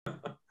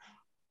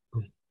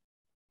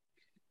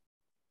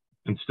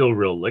and still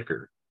real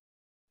liquor.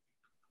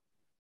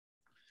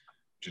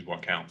 Which is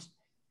what counts.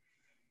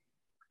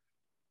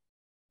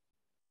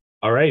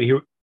 All right,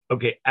 here.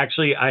 Okay,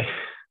 actually, I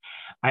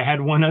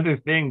had one other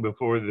thing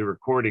before the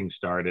recording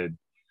started,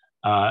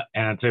 and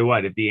I'll tell you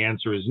what. If the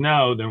answer is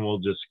no, then we'll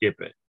just skip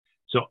it.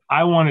 So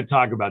I want to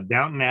talk about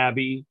Downton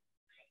Abbey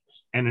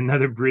and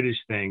another British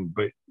thing,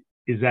 but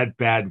is that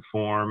bad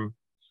form?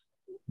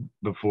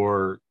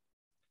 Before?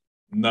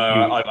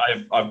 No,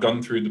 I've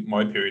gone through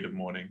my period of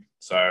mourning,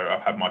 so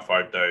I've had my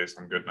 5 days.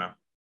 I'm good now.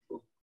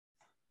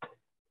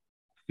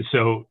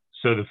 So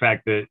the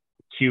fact that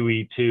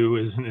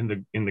QE2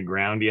 isn't in the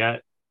ground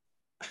yet.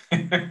 I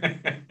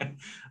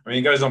mean,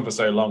 it goes on for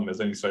so long.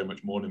 There's only so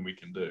much mourning we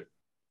can do.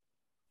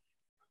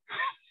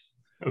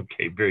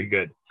 Okay, very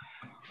good.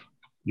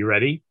 You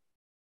ready?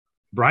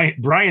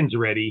 Brian's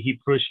ready. He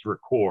pushed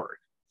record.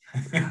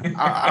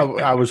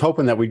 I was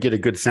hoping that we'd get a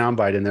good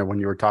soundbite in there when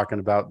you were talking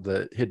about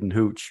the hidden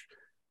hooch,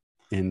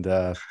 and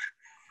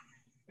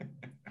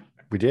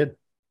we did.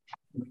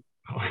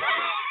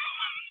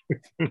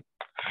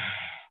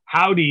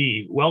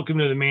 Howdy, welcome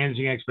to the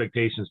Managing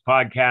Expectations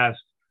podcast.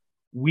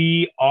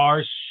 We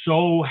are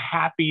so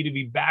happy to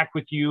be back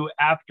with you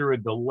after a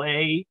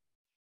delay.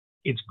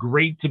 It's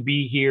great to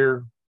be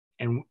here,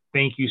 and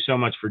thank you so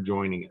much for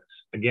joining us.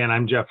 Again,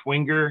 I'm Jeff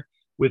Wenger.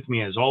 With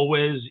me, as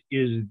always,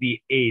 is the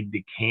aide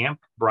de camp,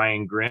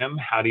 Brian Grimm.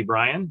 Howdy,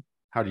 Brian.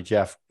 Howdy,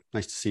 Jeff.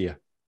 Nice to see you.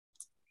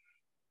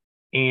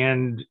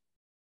 And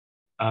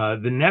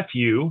the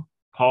nephew,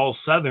 Paul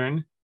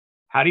Southern.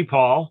 Howdy,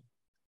 Paul.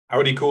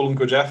 Howdy, cool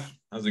Uncle Jeff.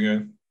 How's it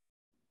going?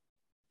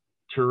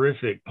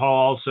 Terrific.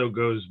 Paul also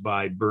goes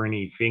by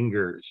Bernie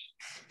Fingers.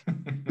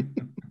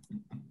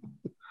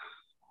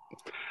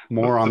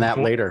 More on that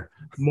later.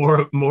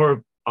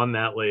 More on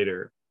that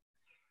later.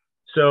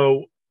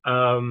 So,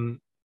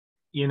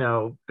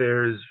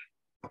 there's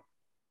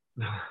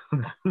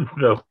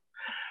the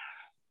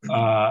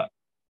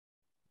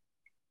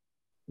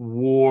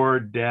war,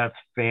 death,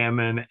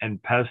 famine,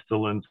 and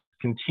pestilence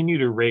continue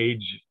to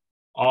rage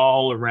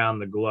all around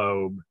the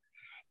globe.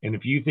 And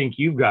if you think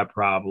you've got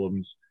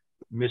problems,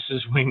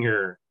 Mrs.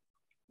 Wenger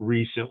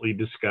recently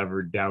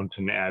discovered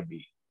Downton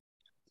Abbey.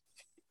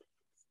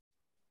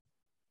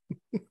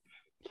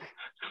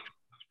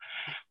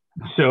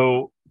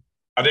 So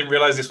I didn't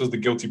realize this was the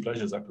Guilty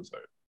Pleasures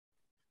episode.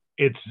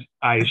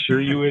 I assure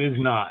you it is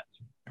not.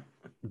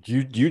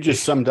 You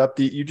just summed up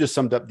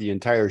the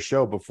entire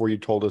show before you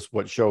told us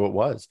what show it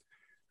was.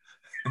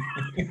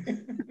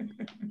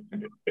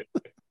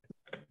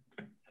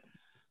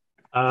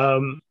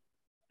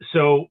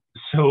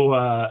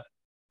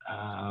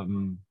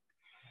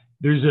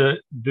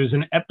 There's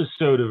an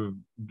episode of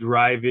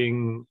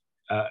driving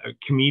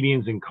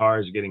comedians in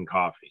cars getting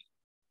coffee,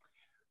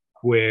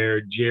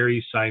 where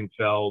Jerry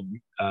Seinfeld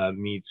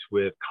meets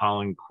with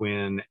Colin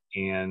Quinn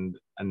and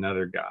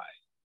another guy.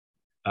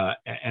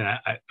 And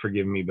I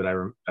forgive me, but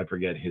I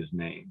forget his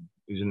name.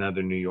 He's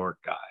another New York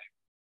guy.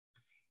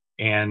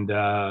 And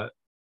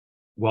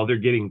while they're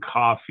getting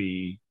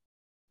coffee,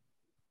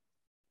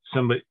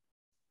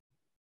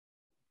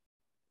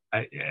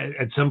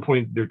 at some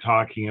point they're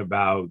talking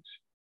about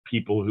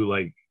people who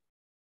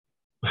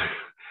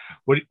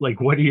what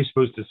are you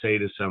supposed to say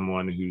to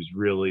someone who's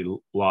really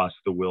lost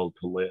the will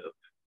to live?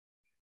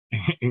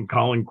 And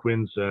Colin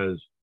Quinn says,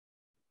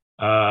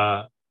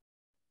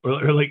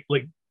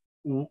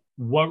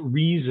 what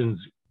reasons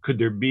could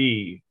there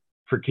be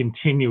for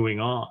continuing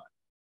on?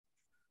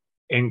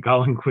 And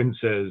Colin Quinn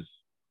says,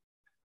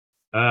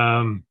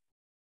 I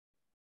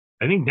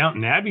think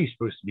Downton Abbey is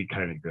supposed to be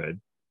kind of good.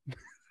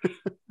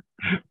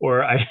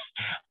 Or I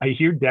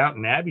hear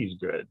Downton Abbey's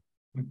good.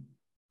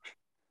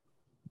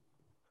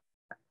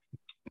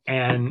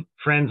 And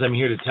friends, I'm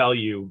here to tell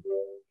you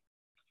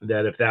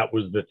that if that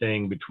was the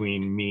thing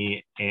between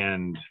me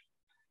and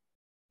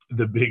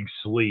the big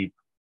sleep,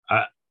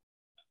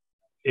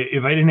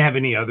 if I didn't have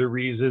any other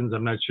reasons,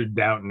 I'm not sure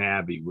Downton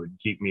Abbey would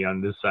keep me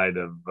on this side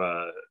of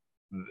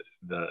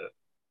the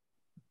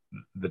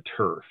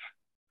turf.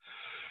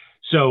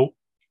 So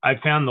I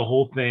found the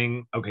whole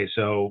thing. Okay,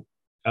 so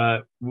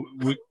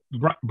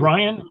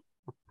Brian,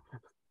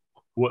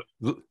 what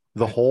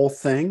the whole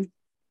thing?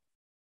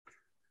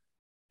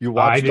 You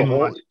watched the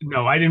whole?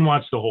 No, I didn't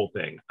watch the whole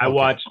thing. I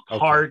watched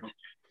part.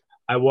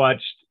 I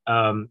watched.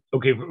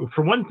 Okay,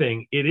 for one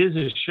thing, it is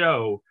a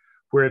show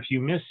where if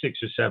you miss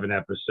 6 or 7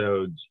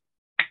 episodes,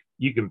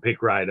 you can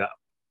pick right up.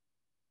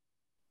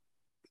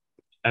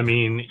 I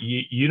mean,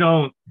 you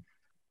don't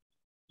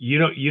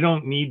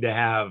need to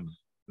have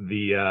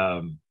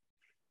the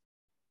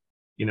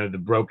the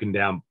broken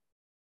down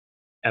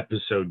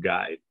episode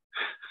guide.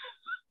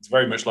 It's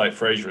very much like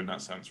Fraser in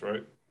that sense,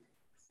 right?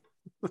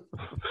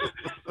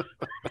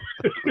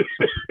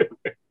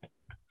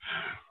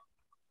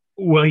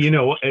 Well,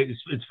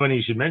 it's funny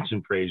you should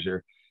mention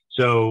Fraser.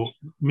 So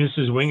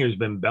Mrs. Winger's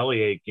been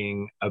belly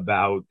aching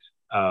about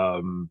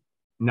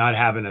not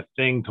having a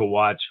thing to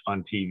watch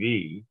on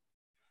TV.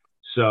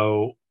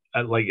 So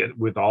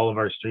with all of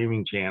our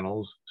streaming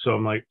channels. So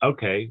I'm like,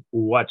 okay,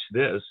 we'll watch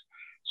this.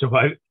 So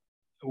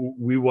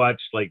we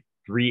watched like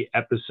 3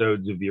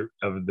 episodes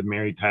of the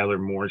Mary Tyler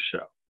Moore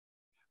Show.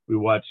 We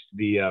watched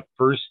the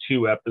first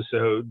 2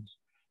 episodes,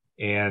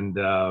 and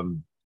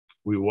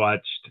we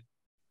watched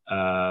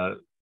the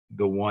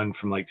one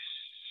from like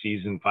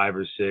season 5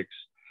 or 6,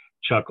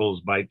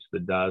 Chuckles Bites the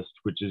Dust,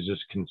 which is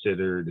just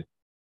considered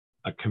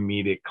a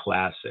comedic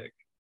classic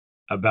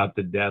about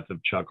the death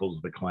of Chuckles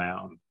the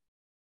Clown.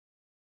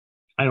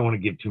 I don't want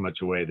to give too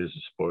much away. There's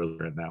a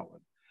spoiler in that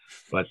one.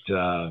 But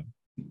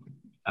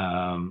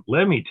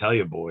let me tell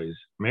you, boys,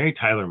 Mary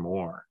Tyler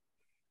Moore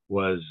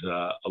was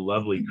a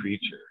lovely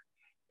creature.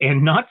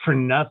 And not for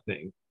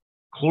nothing,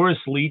 Cloris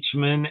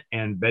Leachman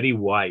and Betty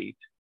White,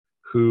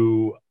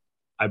 who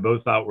I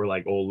both thought were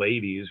like old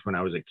ladies when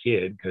I was a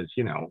kid, because,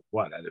 you know,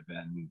 what, I'd have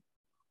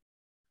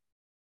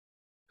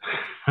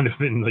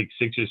been like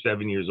 6 or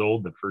 7 years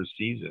old the first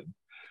season.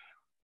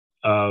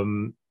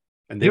 And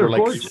they were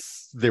like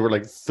gorgeous. they were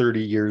like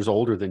 30 years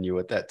older than you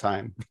at that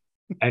time.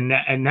 And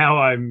now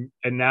I'm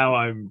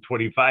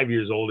 25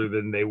 years older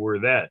than they were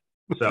then.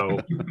 So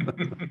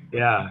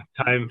yeah,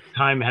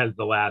 time has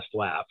the last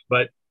laugh.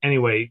 But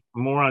anyway,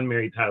 more on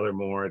Mary Tyler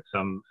Moore at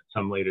some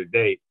later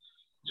date.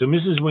 So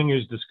Mrs.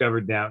 Winger's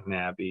discovered Downton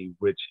Abbey,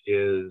 which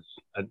is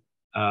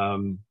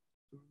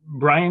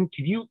Brian,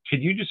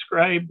 could you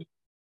describe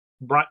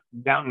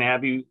Downton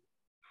Abbey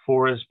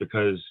for us?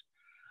 Because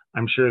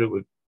I'm sure that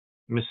with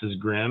Mrs.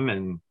 Grimm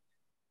and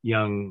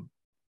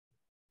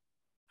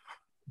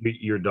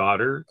your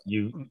daughter,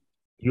 you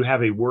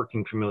have a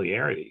working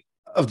familiarity.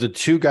 Of the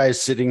 2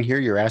 guys sitting here,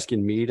 you're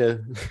asking me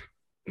to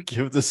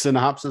give the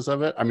synopsis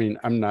of it? I mean,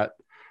 I'm not.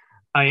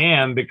 I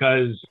am,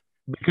 because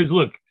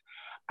look,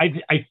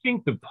 I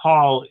think that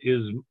Paul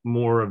is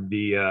more of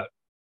the.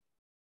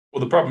 Well,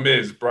 the problem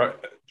is,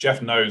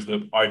 Jeff knows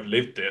that I've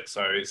lived it,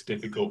 so it's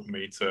difficult for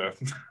me to.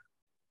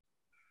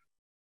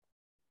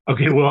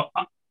 Okay, well,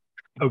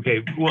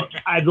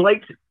 I'd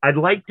like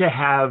to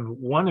have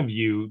one of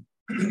you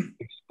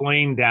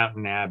explain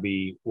Downton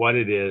Abbey, what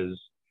it is.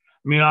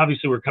 I mean,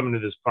 obviously, we're coming to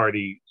this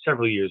party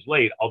several years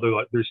late,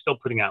 although they're still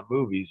putting out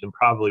movies and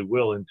probably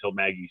will until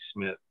Maggie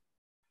Smith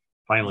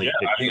finally. Yeah,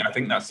 I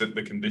think that's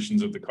the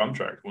conditions of the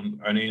contract.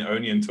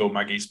 Only until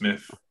Maggie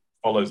Smith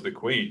follows the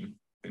Queen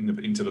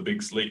into the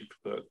big sleep.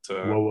 But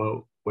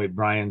whoa, wait,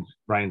 Brian's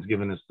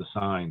given us the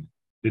sign.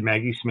 Did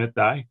Maggie Smith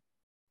die?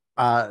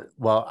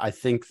 Well, I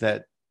think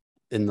that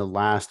in the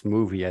last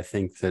movie, I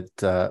think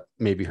that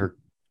maybe her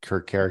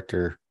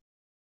character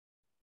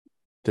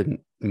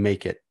didn't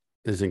make it.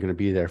 Isn't going to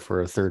be there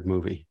for a 3rd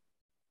movie.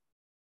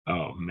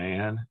 Oh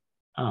man.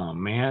 Now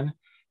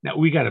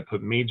we got to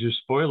put major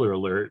spoiler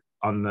alert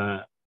in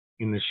the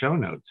show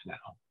notes now.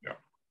 Yeah.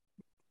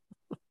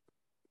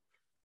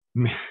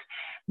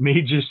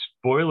 Major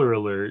spoiler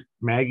alert.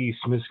 Maggie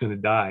Smith's going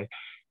to die.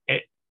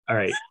 All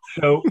right.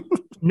 So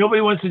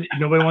nobody wants to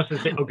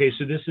say. Okay.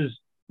 So this is.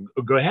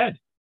 Go ahead.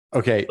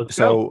 Okay. Let's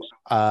so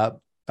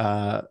go.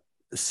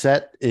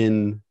 Set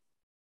in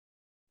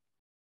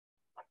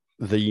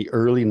the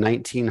early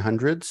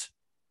 1900s,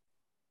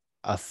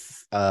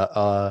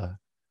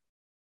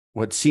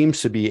 what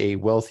seems to be a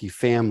wealthy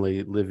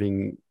family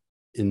living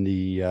in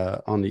the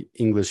on the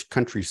English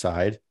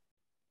countryside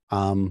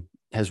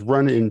has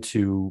run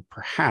into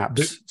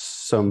perhaps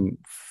some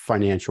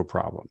financial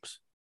problems.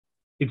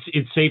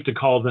 It's safe to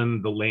call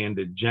them the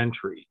landed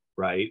gentry,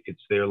 right?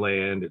 It's their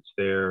land. It's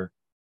their.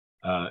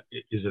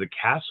 Is it a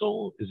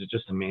castle? Is it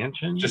just a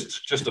mansion?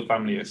 Just a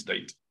family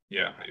estate.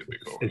 Yeah, it would be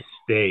cool.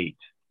 Estate.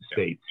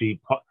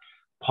 See,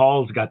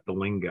 Paul's got the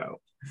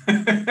lingo.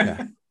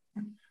 Yeah.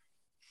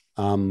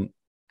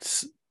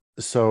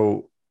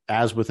 So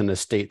as with an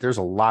estate, there's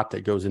a lot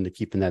that goes into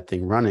keeping that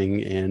thing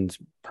running, and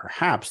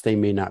perhaps they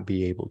may not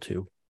be able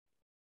to.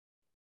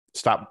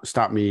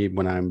 Stop me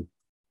when I'm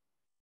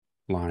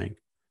lying.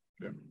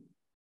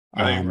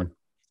 Yeah.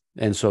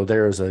 And so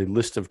there is a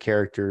list of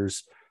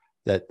characters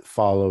that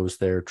follows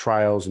their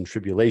trials and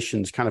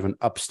tribulations, kind of an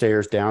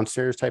upstairs,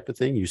 downstairs type of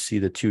thing. You see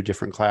the 2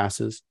 different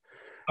classes.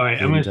 All right,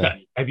 I'm going to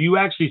say, have you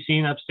actually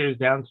seen Upstairs,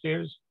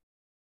 Downstairs?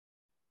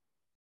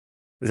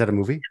 Is that a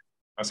movie?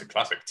 That's a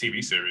classic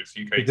TV series.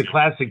 UK. It's a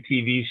classic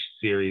TV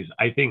series.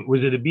 I think,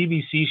 was it a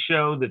BBC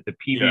show that the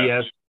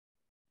PBS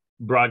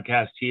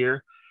broadcast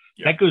here?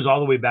 Yeah. That goes all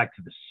the way back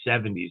to the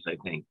 70s, I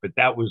think. But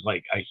that was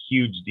like a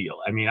huge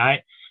deal. I mean,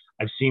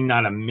 I've seen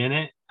not a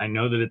minute. I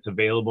know that it's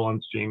available on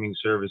streaming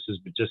services,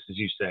 but just as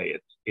you say,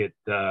 it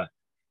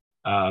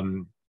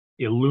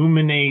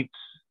illuminates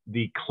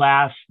the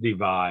class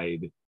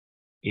divide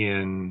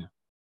in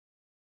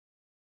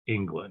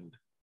England.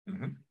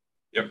 Mm-hmm.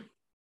 Yep.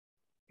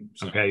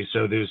 Okay,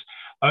 so there's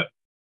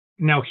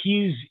now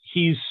he's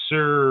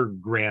Sir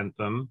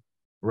Grantham,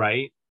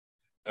 right?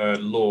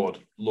 Lord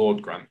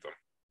Grantham.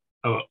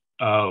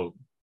 Oh,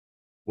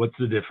 what's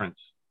the difference?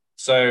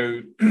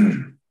 So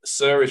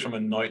Sir is from a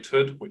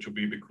knighthood, which will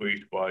be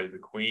bequeathed by the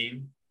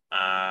Queen,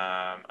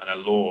 and a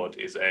lord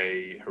is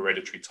a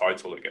hereditary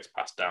title that gets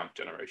passed down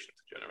generation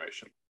to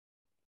generation.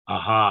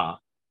 Aha.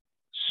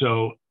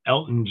 So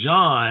Elton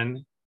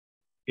John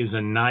is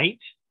a knight?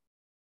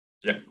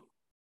 Yeah.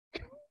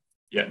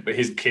 Yeah, but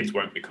his kids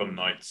won't become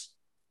knights.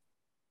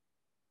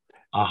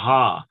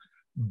 Aha.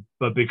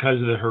 But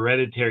because of the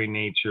hereditary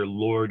nature,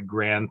 Lord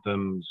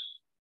Grantham's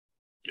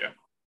Yeah.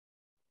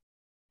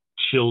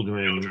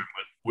 children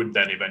would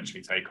then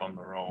eventually take on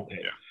the role.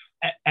 Okay.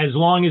 Yeah. As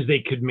long as they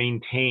could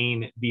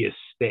maintain the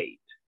estate.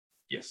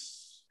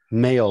 Yes.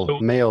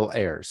 Male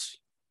heirs.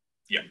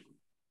 Yeah.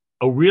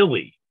 Oh,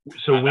 really?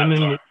 So At that women,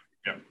 time,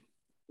 yeah.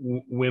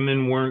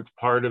 women weren't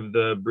part of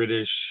the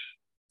British.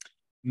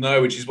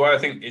 No, which is why I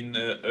think in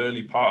the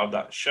early part of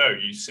that show,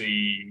 you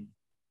see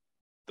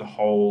the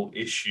whole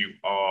issue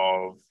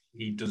of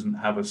he doesn't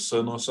have a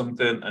son or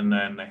something, and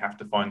then they have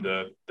to find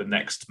the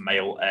next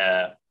male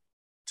heir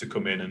to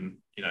come in, and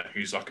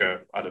who's like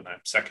a, I don't know,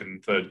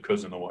 second, third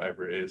cousin or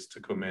whatever it is, to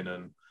come in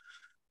and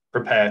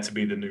prepare to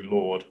be the new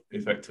lord,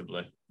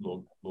 effectively,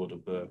 lord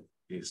of the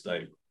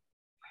estate.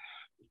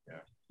 Yeah.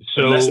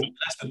 So unless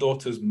the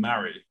daughters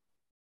marry,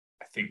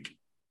 I think.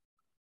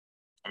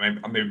 I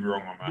may be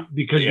wrong on that.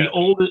 Because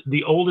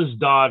the oldest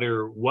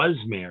daughter was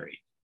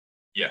married.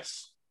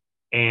 Yes.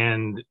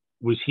 And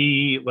was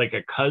he like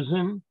a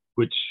cousin,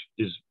 which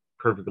is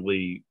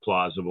perfectly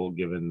plausible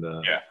given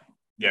the.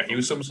 Yeah, he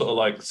was some sort of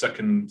like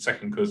second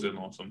cousin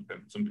or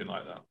something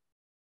like that.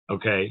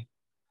 Okay.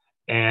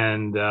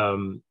 And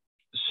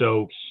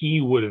so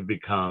he would have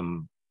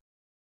become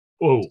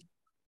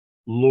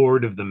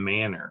Lord of the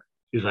Manor,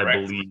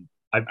 Correct.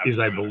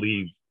 I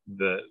believe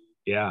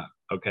yeah,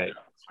 okay. Yeah,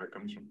 that's where it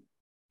comes from.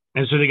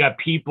 And so they got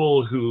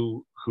people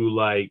who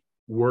like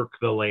work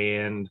the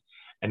land,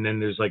 and then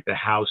there's like the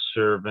house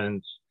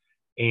servants,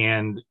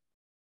 and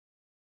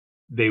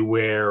they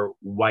wear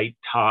white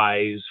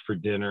ties for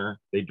dinner.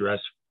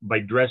 By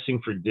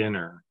dressing for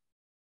dinner,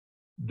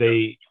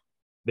 they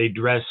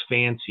dress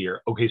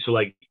fancier. Okay, so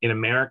like in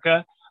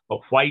America, a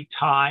white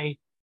tie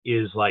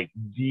is like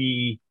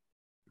the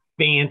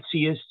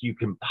fanciest you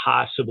can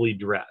possibly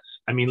dress.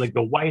 I mean, like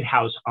the White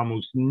House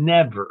almost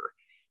never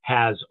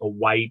has a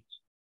white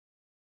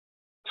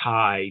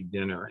tie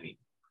dinner anymore.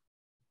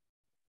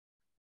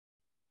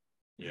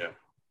 Yeah.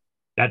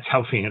 That's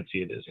how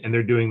fancy it is. And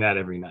they're doing that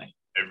every night.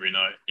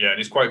 Yeah, and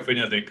it's quite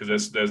funny, I think,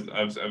 because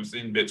I've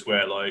seen bits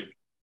where like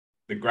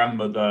the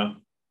grandmother,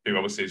 who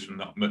obviously is from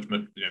that much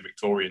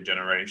Victorian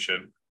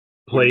generation,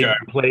 played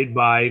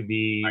by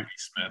the Maggie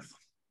Smith,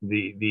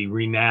 the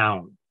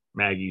renowned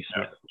Maggie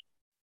Smith. Yeah.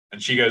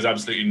 And she goes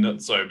absolutely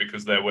nuts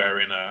because they're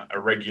wearing a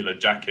regular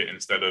jacket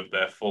instead of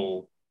their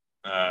full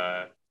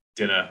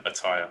dinner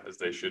attire, as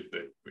they should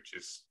be, which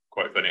is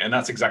quite funny. And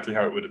that's exactly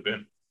how it would have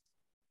been.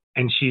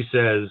 And she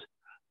says,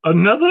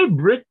 "Another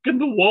brick in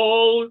the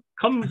wall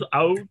comes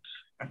out."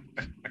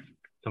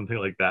 Something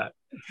like that.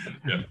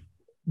 Yeah.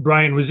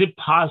 Brian, was it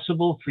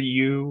possible for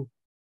you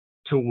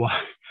to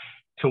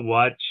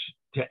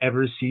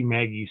ever see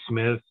Maggie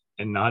Smith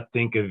and not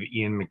think of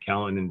Ian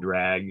McKellen in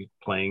drag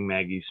playing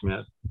Maggie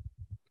Smith?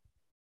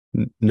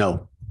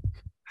 No.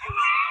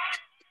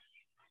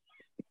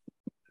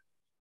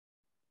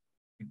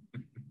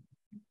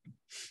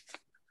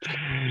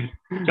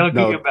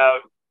 Talking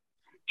about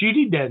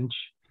Judi Dench,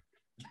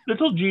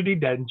 little Judi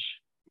Dench,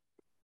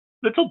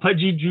 little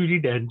pudgy Judi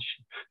Dench.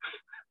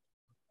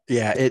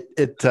 Yeah,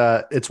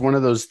 it's one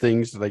of those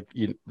things like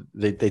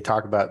they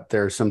talk about.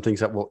 There are some things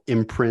that will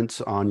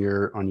imprint on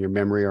your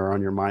memory or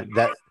on your mind.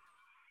 That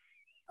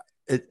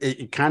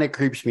it kind of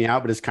creeps me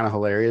out, but it's kind of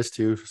hilarious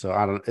too.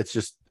 So it's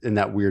just in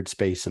that weird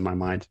space in my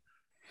mind.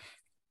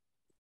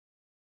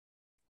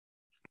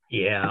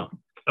 Yeah.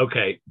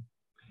 Okay.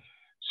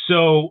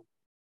 So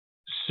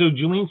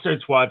Julene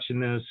starts watching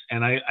this,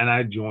 and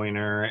I join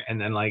her, and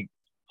then like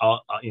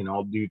I'll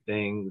do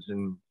things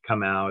and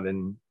come out,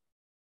 and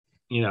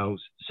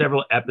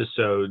several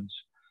episodes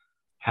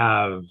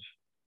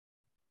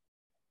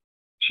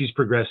she's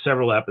progressed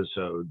several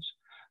episodes,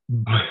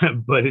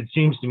 but it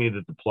seems to me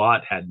that the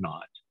plot had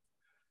not.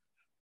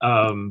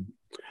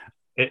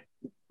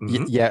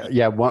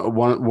 Yeah.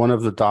 One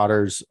of the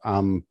daughters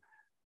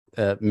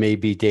may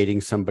be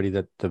dating somebody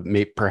that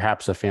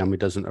perhaps a family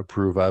doesn't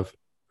approve of.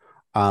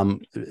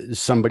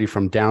 Somebody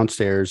from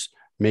downstairs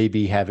may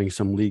be having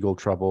some legal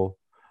trouble.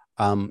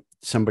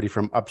 Somebody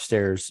from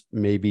upstairs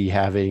may be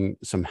having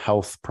some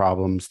health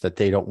problems that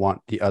they don't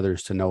want the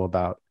others to know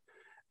about.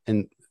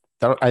 And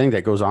I think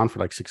that goes on for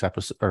like 6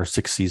 episodes or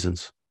 6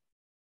 seasons.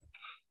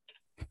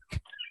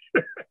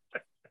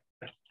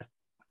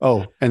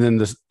 Oh, and then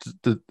the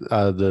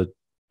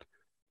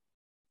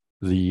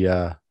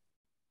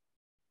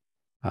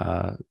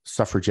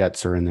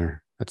suffragettes are in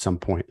there at some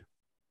point.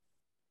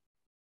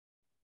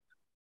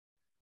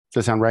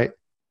 Does that sound right?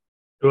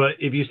 Well,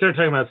 if you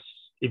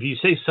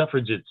say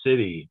Suffragette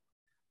City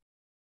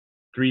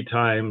 3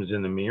 times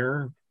in the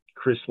mirror,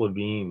 Chris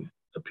Levine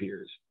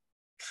appears.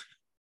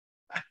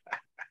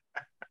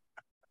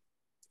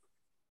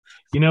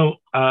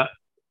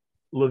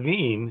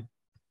 Levine,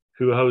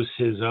 who hosts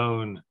his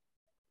own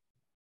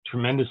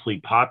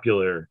tremendously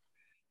popular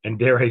and,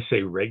 dare I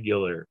say,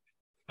 regular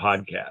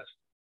podcast,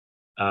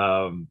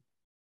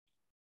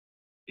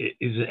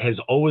 has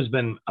always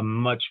been a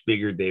much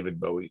bigger David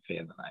Bowie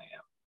fan than I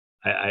am.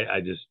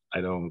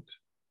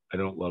 I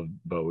don't love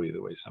Bowie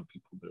the way some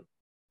people do.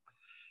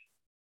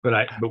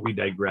 but we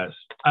digress.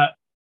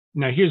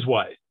 Now here's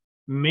what.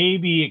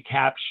 Maybe it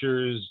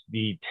captures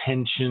the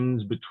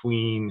tensions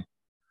between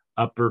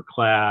upper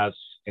class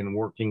and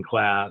working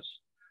class.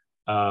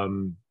 There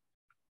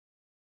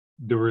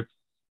were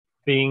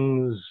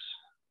things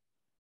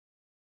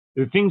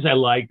I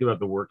liked about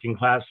the working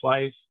class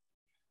life.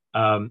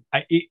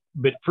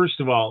 But first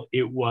of all,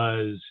 it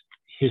was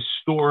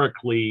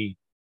historically,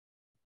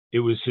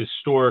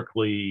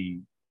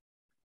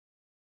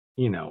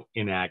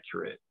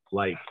 inaccurate.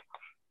 Like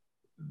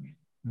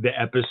the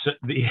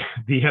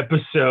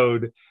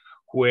episode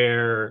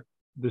where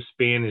the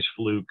Spanish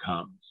flu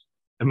comes.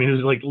 I mean, it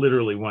was like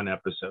literally one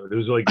episode. It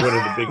was like one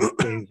of the biggest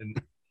things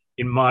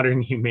in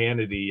modern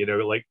humanity.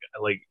 Like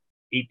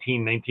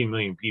 19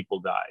 million people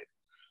died.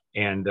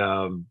 And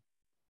I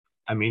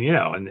mean,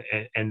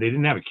 and they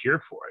didn't have a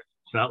cure for it.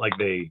 It's not like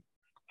they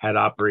had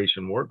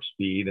Operation Warp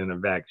Speed and a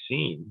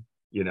vaccine,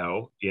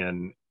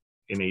 in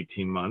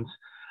 18 months.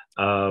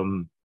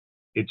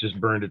 It just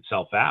burned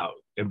itself out.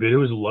 But it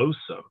was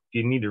loathsome.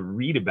 You need to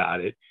read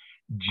about it.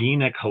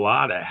 Gina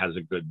Colada has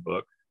a good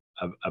book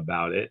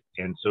about it,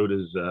 and so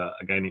does a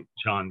guy named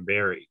John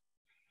Barry.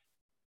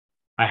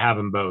 I have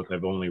them both.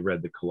 I've only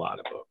read the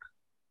Colada book.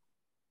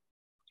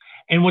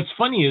 And what's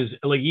funny is,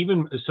 like,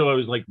 even so, I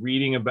was like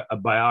reading a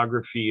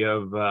biography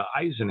of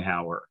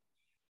Eisenhower,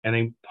 and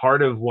then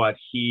part of what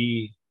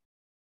he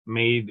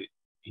made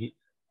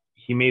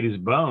his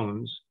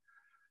bones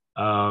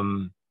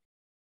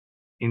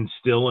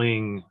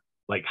instilling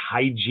like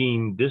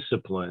hygiene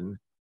discipline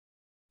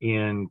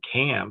in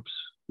camps,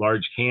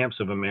 large camps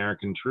of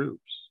American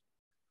troops.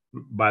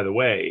 By the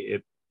way,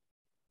 it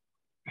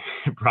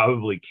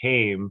probably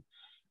came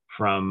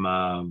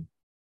from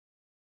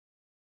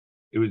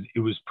it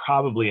was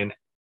probably an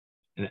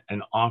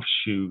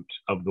offshoot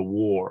of the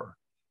war,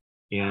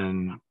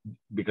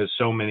 because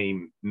so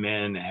many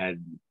men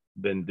had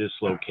been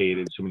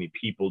dislocated, so many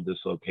people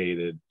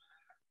dislocated,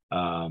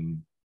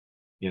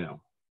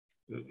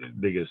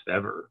 biggest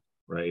ever,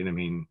 right? I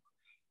mean,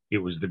 it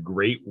was the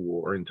Great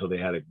War until they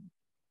had a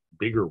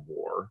bigger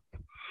war,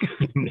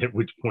 at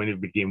which point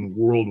it became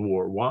World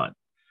War I.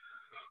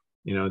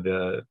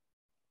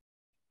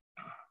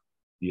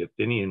 The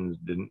Athenians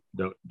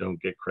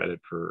don't get credit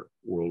for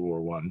World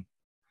War I.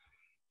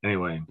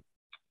 Anyway,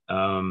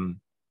 so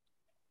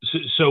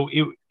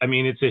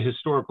it's a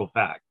historical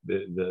fact,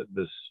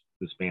 the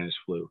Spanish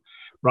flu.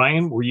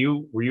 Brian, were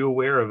you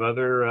aware of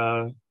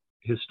other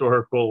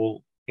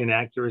historical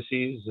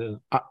inaccuracies?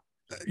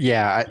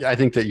 Yeah, I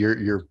think that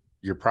you're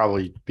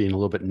probably being a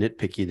little bit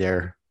nitpicky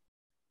there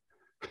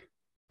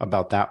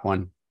about that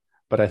one,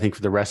 but I think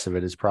for the rest of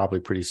it is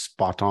probably pretty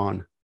spot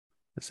on,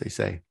 as they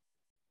say.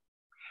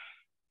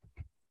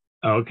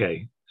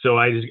 Okay, so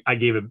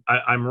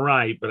I'm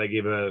right, but I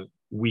gave a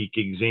weak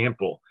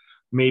example.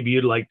 Maybe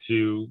you'd like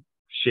to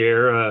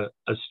share a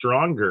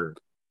stronger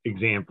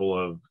example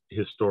of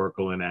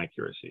historical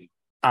inaccuracy.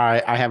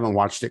 I haven't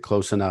watched it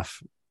close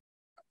enough.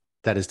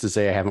 That is to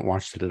say, I haven't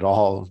watched it at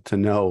all to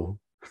know.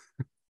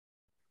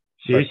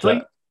 Seriously?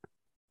 But,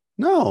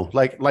 no,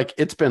 like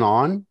it's been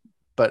on,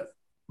 but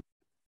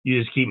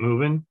you just keep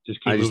moving.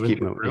 I just keep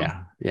moving.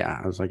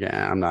 Yeah. I was like,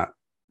 I'm not.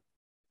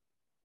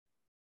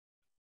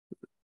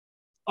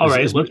 All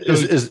right. Is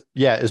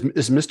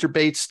Mr.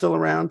 Bates still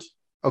around?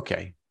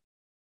 Okay,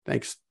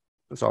 thanks.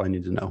 That's all I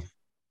need to know.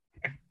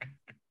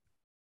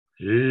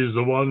 He's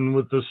the one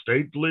with the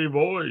stately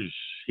voice.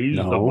 He's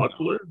the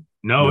butler.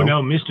 No,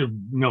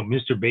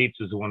 Mr.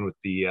 Bates is the one with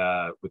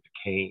the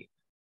cane.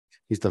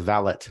 He's the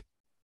valet.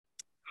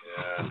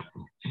 Yeah,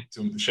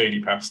 some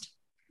shady past.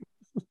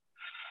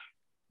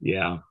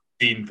 Yeah,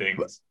 seen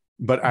things.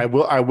 But I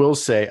will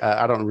say,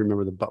 I don't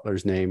remember the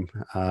butler's name,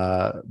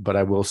 but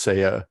I will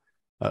say,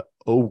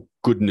 oh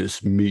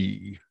goodness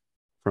me,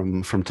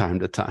 from time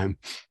to time,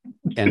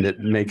 and it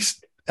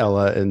makes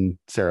Ella and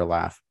Sarah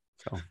laugh.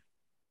 So,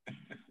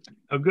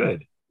 oh,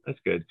 good. That's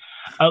good.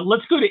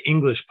 Let's go to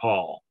English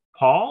Paul.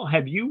 Paul,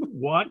 have you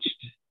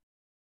watched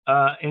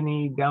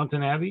any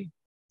Downton Abbey?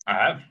 I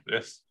have,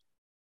 yes.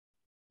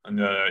 And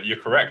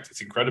you're correct.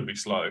 It's incredibly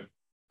slow,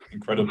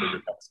 incredibly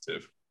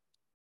repetitive.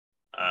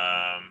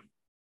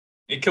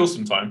 It kills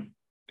some time.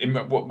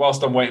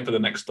 Whilst I'm waiting for the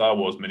next Star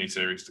Wars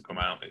miniseries to come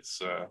out,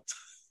 it's a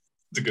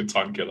good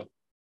time killer.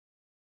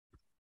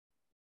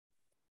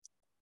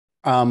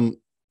 Okay.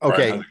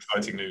 Brian has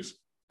exciting news.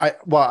 I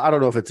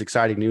don't know if it's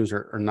exciting news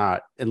or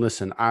not. And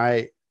listen,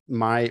 my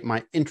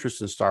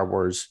interest in Star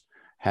Wars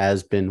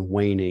has been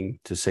waning,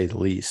 to say the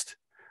least.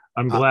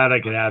 I'm glad I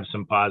could have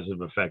some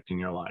positive effect in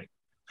your life.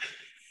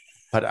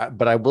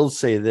 But I will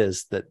say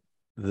this, that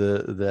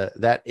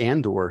that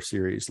Andor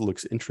series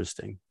looks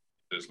interesting.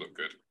 It does look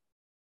good.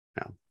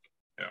 Yeah.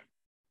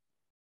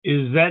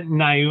 Is that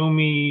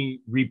Naomi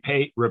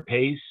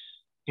Rapace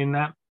in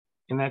that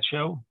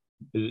show?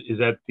 Is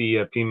that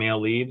the female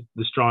lead,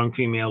 the strong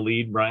female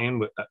lead, Brian,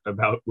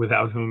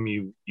 without whom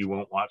you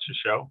won't watch the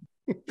show?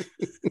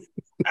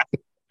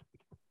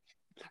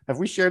 Have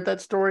we shared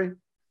that story?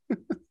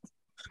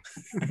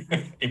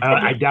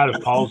 I doubt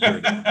if Paul's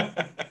heard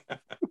it.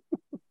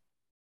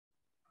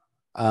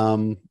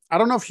 I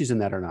don't know if she's in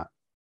that or not.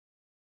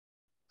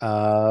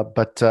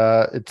 But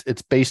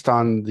it's based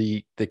on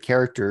the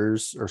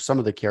characters, or some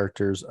of the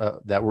characters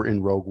that were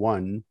in Rogue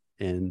One,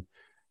 and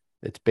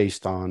it's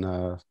based on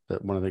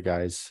one of the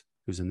guys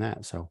who's in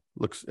that. So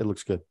it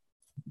looks good.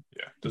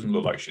 Yeah, doesn't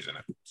look like she's in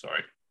it.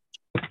 Sorry,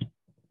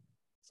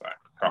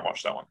 can't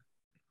watch that one.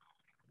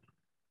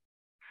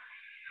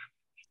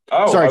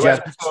 Oh, sorry,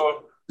 Jeff.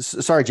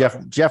 Sorry,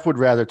 Jeff. Jeff would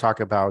rather talk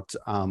about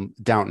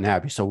Downton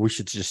Abbey, so we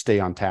should just stay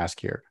on task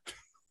here.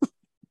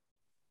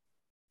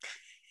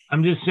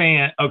 I'm just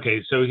saying,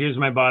 okay, so here's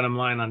my bottom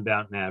line on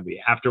Downton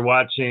Abbey. After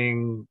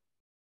watching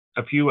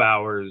a few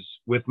hours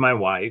with my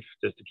wife,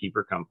 just to keep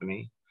her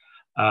company,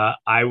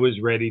 I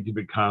was ready to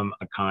become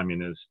a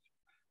communist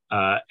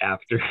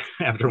after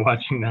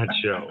watching that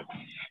show.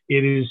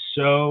 It is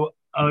so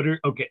utter,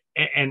 okay,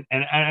 and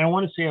I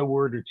want to say a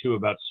word or two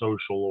about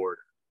social order,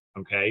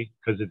 okay,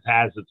 because it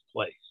has its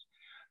place.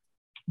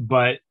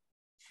 But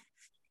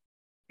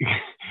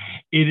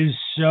it is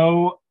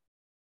so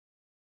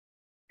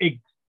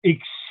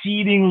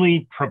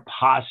exceedingly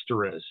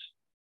preposterous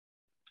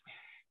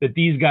that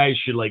these guys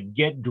should like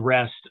get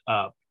dressed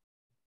up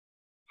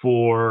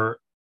for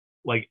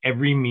like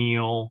every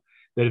meal,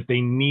 that if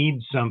they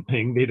need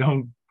something, they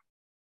don't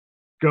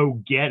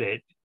go get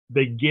it.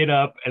 They get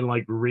up and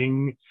like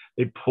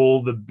they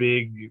pull the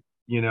big,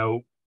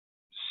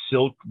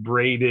 silk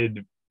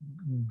braided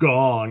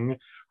gong,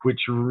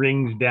 which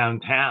rings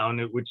downtown,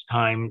 at which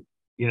time,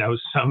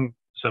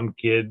 some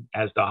kid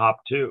has to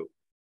hop too.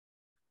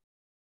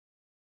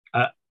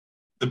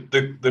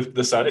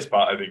 The saddest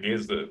part, I think,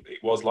 is that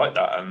it was like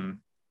that, and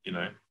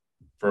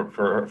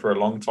for a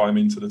long time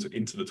into the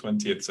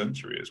 20th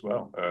century as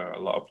well. A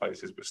lot of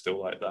places were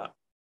still like that,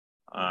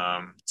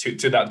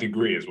 to that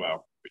degree as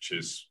well, which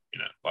is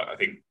like, I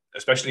think,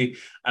 especially,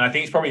 and I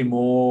think it's probably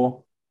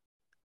more.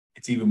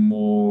 It's even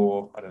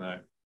more, I don't know,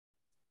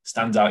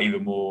 stands out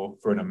even more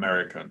for an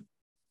American,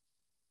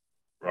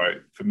 right?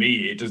 For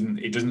me, it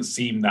doesn't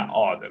seem that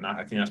odd, and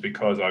I think that's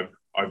because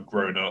I've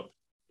grown up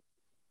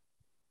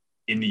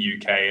in the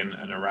UK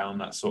and around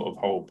that sort of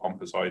whole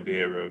pompous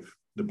idea of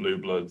the blue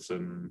bloods,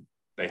 and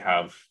they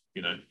have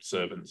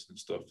servants and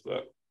stuff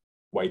that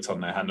wait on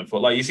their hand and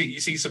foot. Like you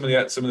see some of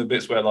the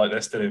bits where like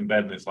they're still in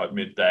bed and it's like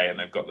midday and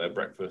they've got their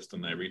breakfast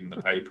and they're reading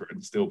the paper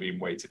and still being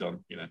waited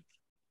on,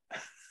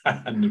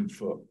 hand and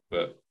foot.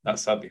 But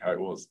that's sadly how it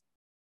was.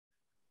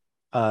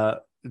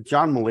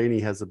 John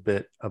Mulaney has a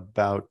bit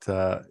about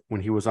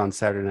when he was on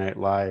Saturday Night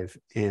Live,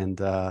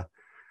 and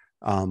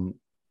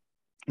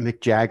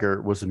Mick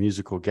Jagger was a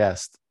musical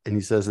guest, and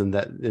he says in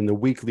the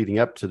week leading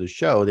up to the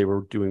show, they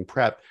were doing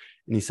prep,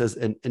 and he says,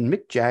 and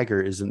Mick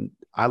Jagger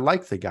I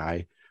like the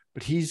guy,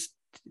 but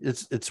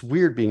it's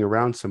weird being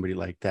around somebody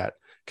like that,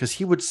 because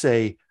he would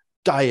say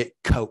Diet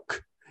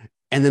Coke,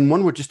 and then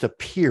one would just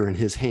appear in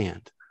his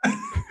hand.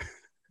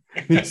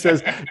 He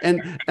says,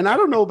 and I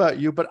don't know about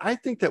you, but I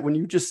think that when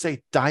you just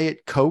say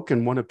Diet Coke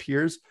and one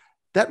appears,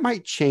 that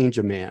might change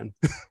a man.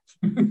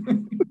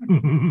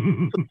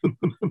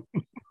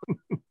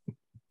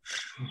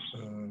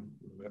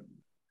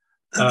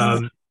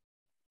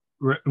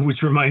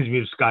 Which reminds me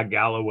of Scott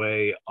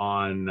Galloway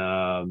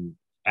on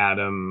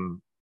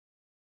Adam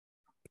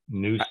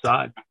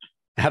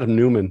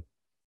Newman.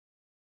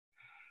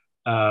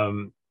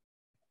 And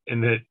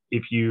that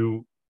if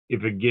you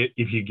give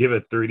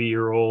a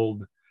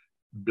 30-year-old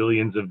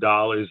billions of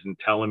dollars and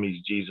tell him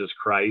he's Jesus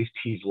Christ,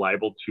 he's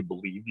liable to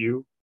believe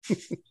you.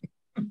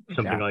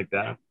 Something like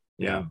that.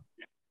 Yeah.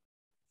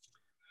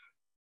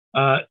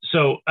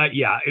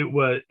 It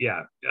was.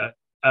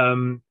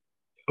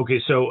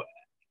 Okay. So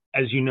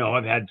as you know,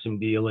 I've had some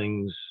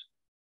dealings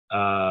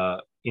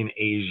in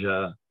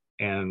Asia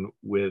and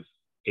with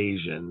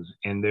Asians,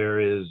 and there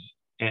is,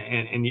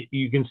 and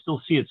you can still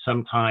see it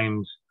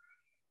sometimes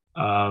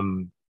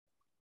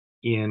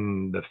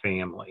in the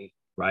family,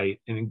 right?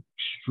 An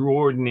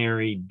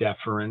extraordinary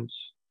deference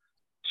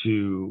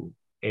to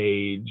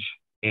age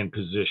and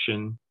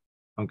position.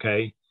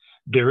 Okay.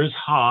 There is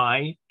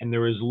high and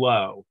there is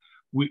low.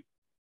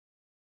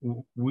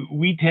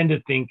 We tend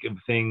to think of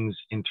things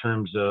in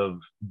terms of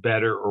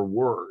better or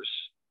worse.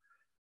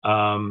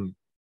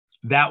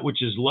 That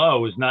which is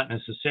low is not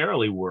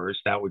necessarily worse.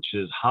 That which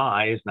is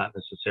high is not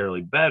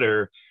necessarily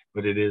better,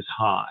 but it is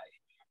high.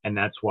 And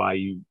that's why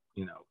you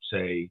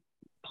say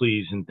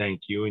please and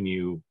thank you, and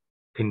you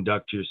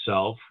conduct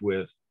yourself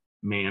with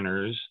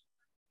manners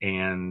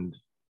and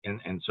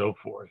so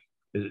forth.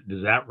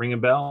 Does that ring a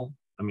bell?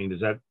 I mean, does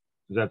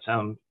that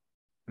sound?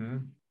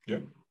 Mm-hmm. Yeah.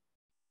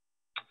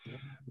 Yeah,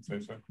 I'd say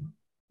so.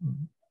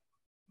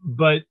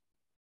 But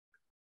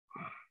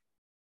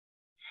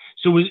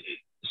so was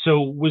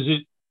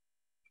it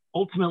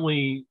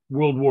ultimately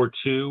World War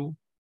II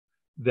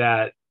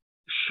that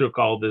shook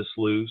all this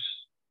loose?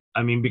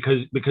 I mean,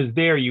 because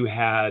there you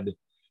had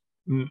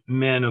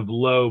men of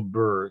low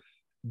birth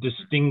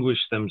distinguish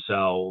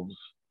themselves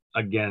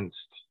against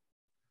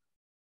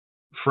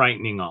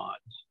frightening odds,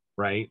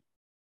 right?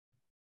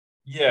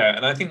 Yeah,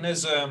 and I think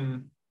there's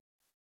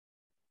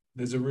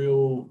there's there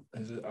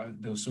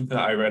was something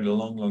that I read a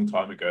long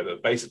time ago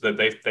that basically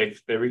they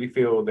really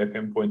feel they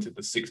pinpointed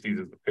the 60s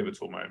as the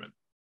pivotal moment.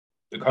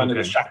 The kind of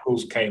the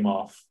shackles came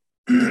off.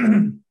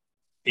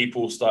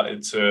 People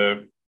started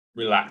to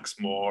relax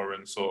more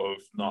and sort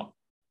of not.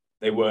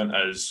 They weren't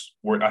as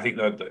worried. I think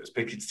that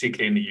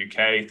particularly in the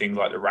UK, things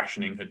like the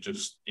rationing had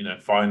just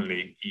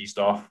finally eased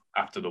off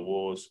after the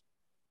wars.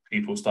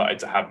 People started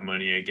to have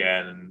money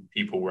again, and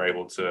people were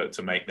able to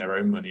make their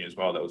own money as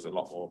well. There was a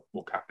lot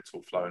more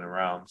capital flowing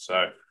around.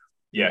 So,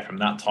 yeah, from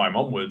that time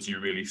onwards, you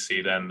really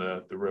see then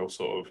the real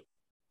sort of,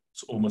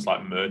 it's almost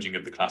like merging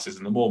of the classes,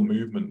 and the more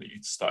movement that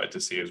you started to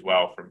see as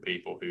well from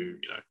people who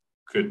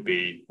could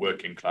be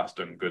working class,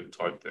 done good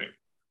type thing,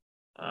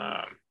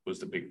 was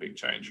the big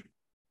change.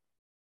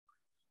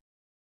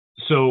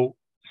 So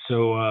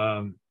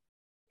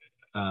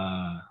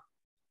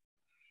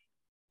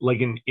like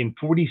in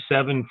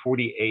 47,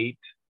 48,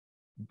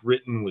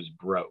 Britain was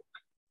broke.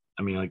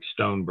 I mean, like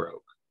stone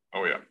broke.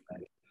 Oh yeah.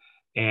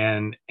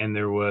 And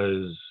there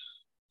was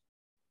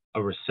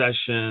a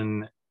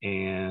recession,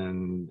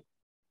 and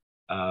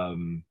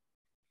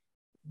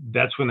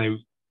that's when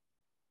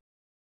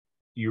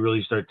you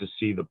really start to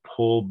see the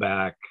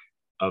pullback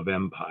of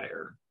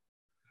empire.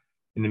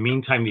 In the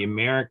meantime, the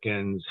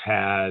Americans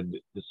had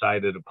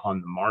decided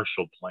upon the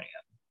Marshall Plan,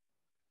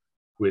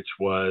 which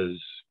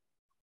was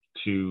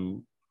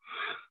to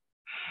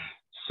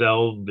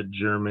sell the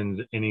Germans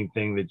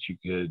anything that you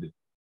could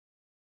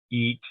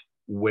eat,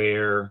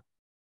 wear,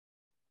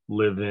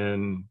 live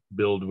in,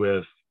 build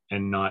with,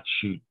 and not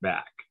shoot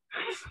back.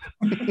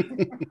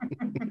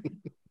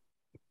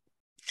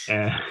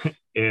 and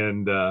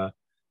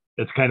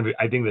that's kind of,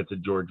 I think that's a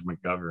George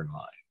McGovern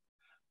line.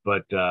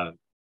 But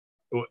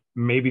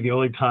maybe the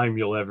only time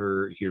you'll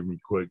ever hear me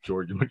quote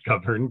George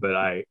McGovern, but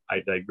I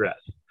digress.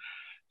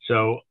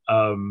 So,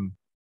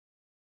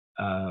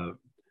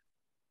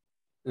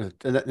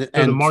 the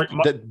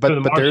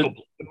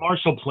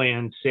Marshall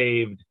Plan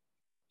saved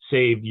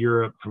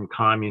Europe from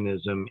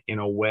communism in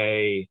a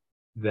way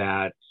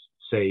that,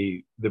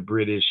 say, the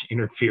British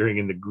interfering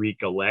in the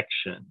Greek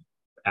election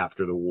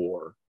after the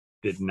war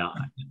did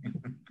not.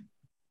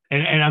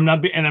 And I'm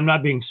not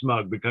being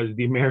smug, because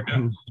the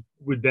Americans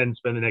would then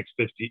spend the next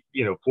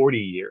 40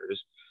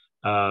 years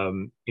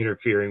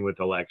interfering with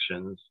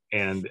elections,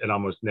 and it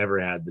almost never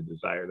had the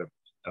desired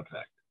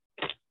effect.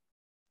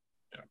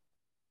 Yeah.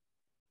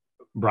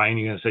 Brian,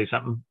 you gonna say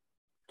something?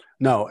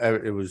 No,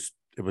 it was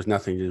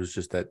nothing. It was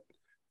just that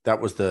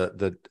was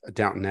the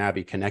Downton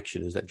Abbey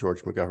connection, is that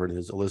George McGovern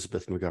is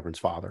Elizabeth McGovern's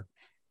father.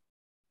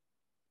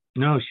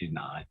 No, she's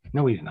not.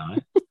 No, he's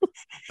not.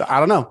 I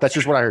don't know. That's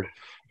just what I heard.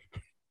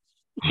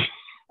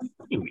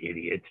 You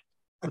idiot.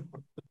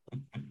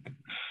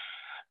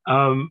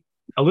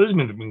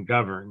 Elizabeth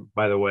McGovern,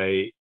 by the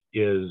way,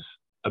 is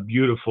a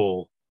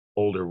beautiful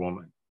older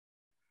woman.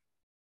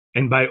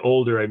 And by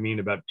older, I mean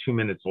about 2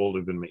 minutes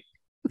older than me.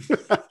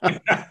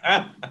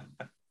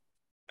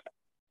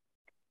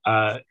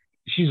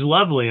 She's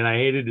lovely, and I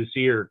hated to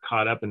see her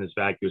caught up in this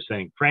vacuous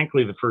thing.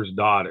 Frankly, the first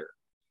daughter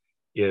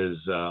is,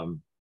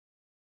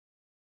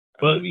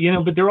 but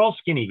they're all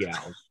skinny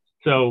gals.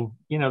 So,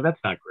 that's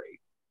not great.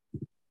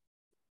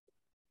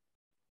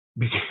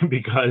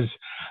 Because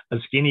a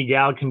skinny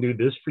gal can do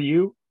this for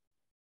you.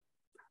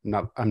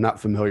 I'm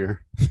not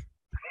familiar.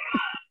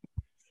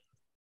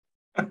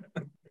 I'm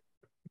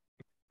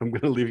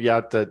going to leave you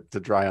out to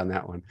dry on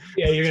that one.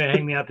 Yeah, you're going to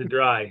hang me out to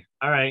dry.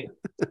 All right.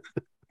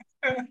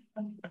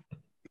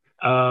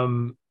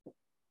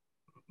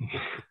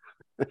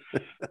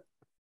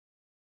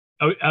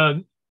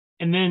 And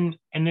then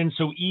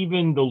so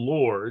even the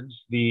lords,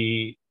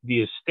 the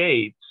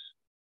estates,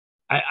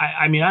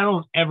 I mean, I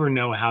don't ever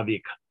know how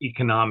the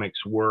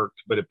economics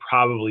worked, but it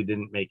probably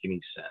didn't make any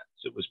sense.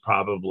 It was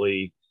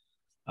probably,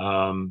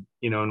 and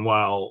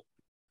while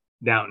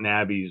Downton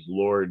Abbey's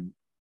Lord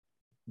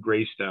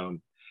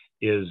Greystone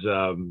is,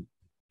 a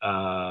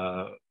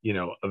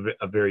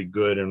very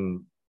good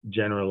and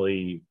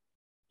generally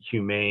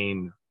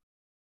humane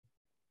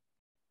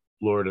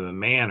Lord of the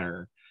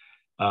Manor,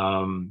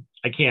 I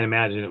can't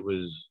imagine it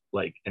was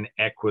like an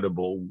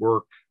equitable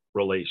work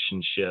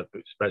relationship,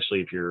 especially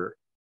if you're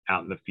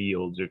out in the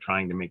fields or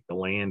trying to make the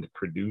land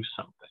produce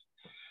something.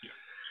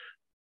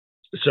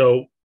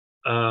 So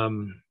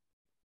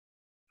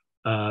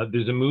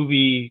there's a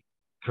movie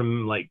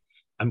from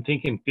I'm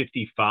thinking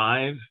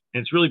 55,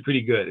 and it's really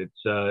pretty good.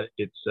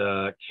 It's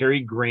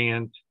Cary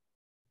Grant,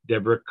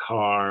 Deborah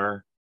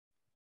Carr,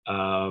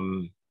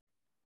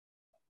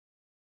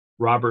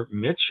 Robert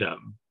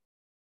Mitchum,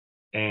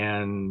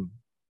 and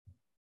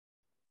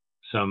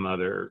some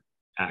other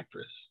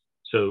actress.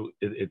 So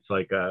it's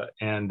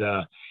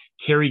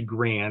Cary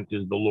Grant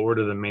is the Lord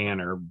of the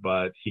Manor,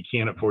 but he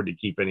can't afford to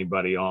keep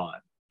anybody on.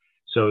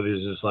 So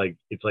there's this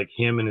it's like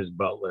him and his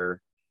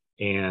butler,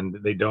 and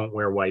they don't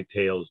wear white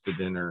tails to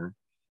dinner,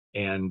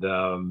 and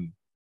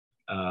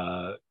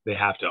they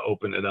have to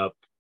open it up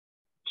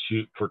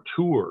for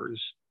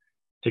tours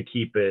to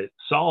keep it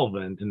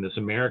solvent. And this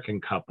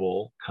American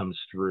couple comes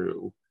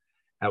through,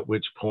 at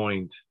which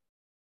point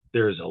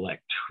there's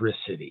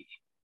electricity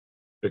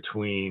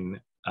between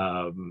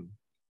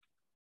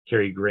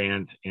Cary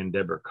Grant and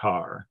Deborah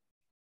Carr,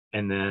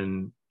 and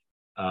then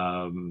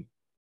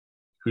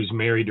who's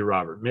married to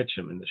Robert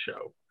Mitchum in the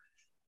show,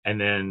 and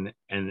then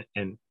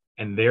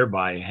and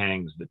thereby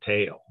hangs the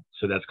tale.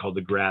 So that's called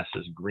The Grass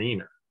is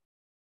Greener.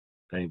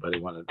 If anybody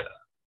wanted to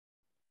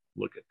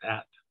look at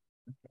that.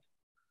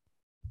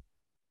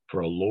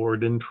 For a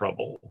lord in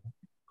trouble.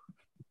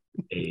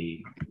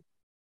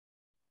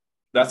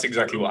 That's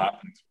exactly what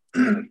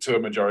happened to a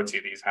majority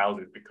of these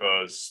houses,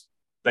 because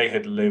they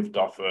had lived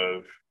off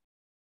of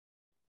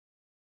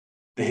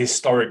the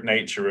historic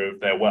nature of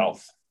their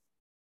wealth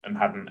and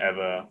hadn't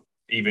ever,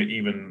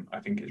 even I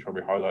think it's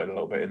probably highlighted a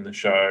little bit in the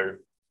show,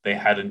 they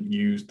hadn't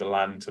used the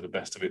land to the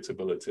best of its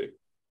ability.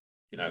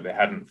 You know, they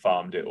hadn't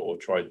farmed it or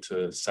tried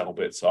to sell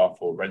bits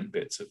off or rent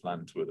bits of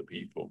land to other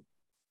people.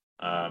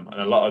 And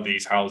a lot of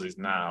these houses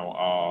now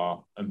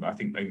are, and I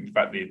think in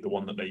fact the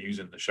one that they use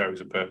in the show is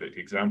a perfect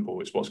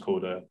example. It's what's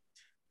called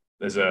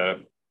there's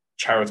a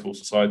charitable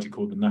society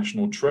called the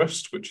National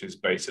Trust, which is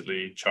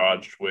basically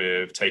charged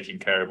with taking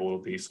care of all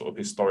of these sort of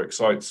historic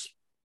sites.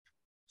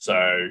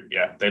 So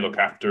yeah, they look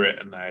after it,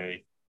 and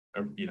they,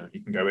 you know,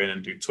 you can go in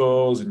and do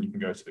tours, and you can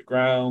go to the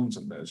grounds,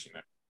 and there's, you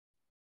know,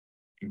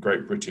 in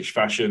great British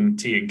fashion,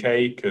 tea and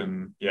cake,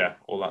 and yeah,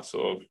 all that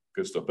sort of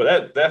good stuff.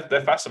 But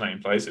they're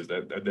fascinating places.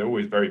 They're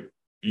always very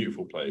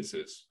beautiful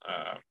places.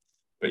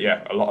 But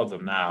yeah, a lot of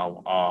them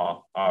now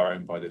are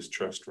owned by this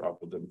trust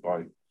rather than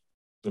by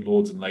the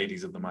lords and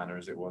ladies of the manor,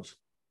 as it was.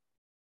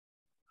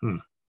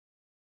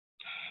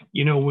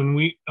 You know,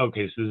 so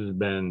this has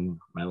been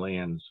my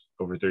lands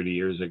over 30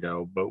 years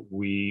ago, but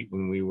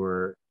when we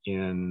were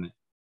in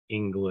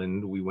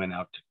England, we went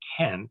out to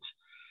Kent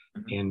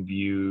and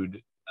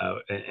viewed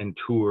and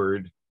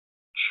toured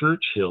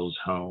Churchill's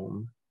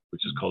home,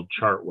 which is called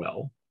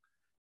Chartwell,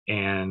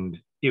 and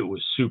it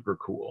was super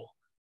cool.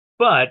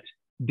 But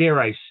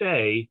dare I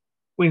say,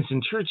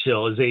 Winston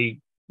Churchill is a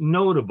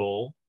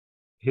notable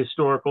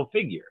historical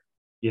figure,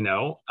 you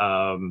know,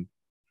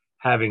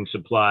 having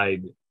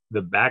supplied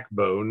the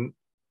backbone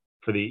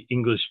for the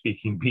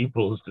English-speaking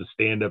peoples to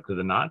stand up to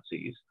the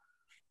Nazis.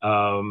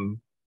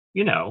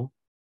 You know,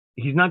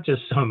 he's not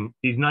just some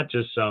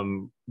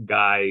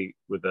guy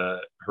with a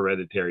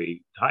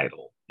hereditary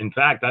title. In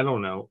fact, I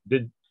don't know.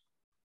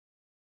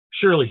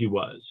 Surely he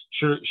was.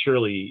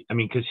 Surely, I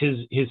mean, because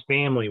his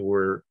family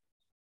were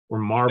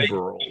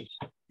Marlboroughs.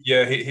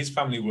 Yeah, his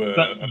family were.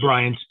 But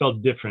Brian,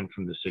 spelled different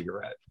from the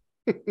cigarette.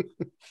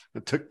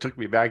 It took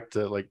me back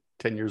to like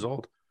 10 years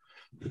old.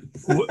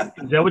 Is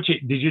that what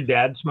did your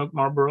dad smoke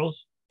Marlboroughs?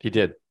 He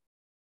did.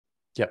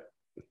 Yep.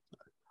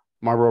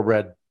 Marlboro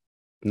Red,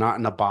 not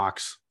in a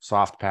box,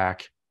 soft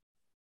pack.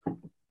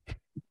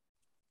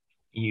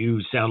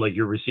 You sound like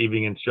you're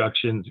receiving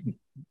instructions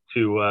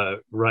to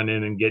run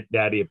in and get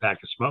daddy a pack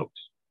of smokes.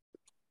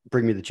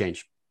 Bring me the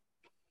change.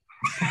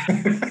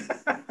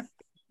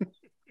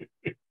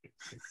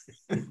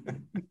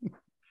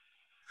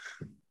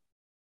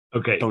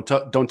 Okay.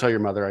 Don't tell your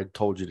mother I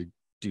told you to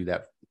do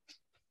that.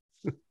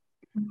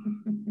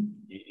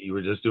 You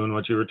were just doing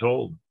what you were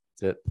told.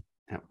 That's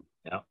it.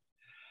 Yeah.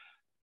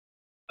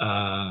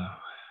 I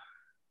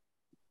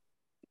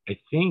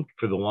think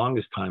for the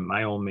longest time,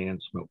 my old man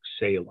smoked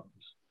Salem's.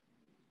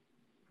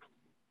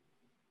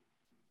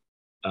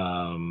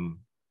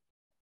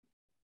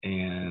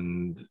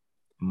 And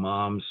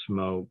mom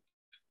smoked,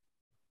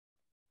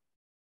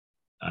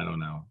 I don't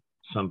know,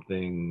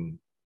 something,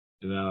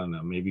 I don't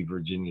know, maybe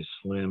Virginia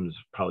Slims,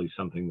 probably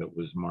something that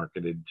was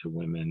marketed to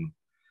women.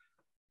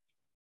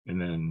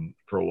 And then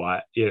for a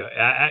while,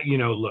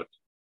 look,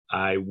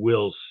 I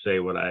will say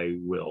what I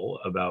will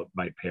about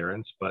my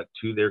parents, but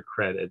to their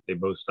credit, they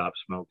both stopped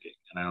smoking.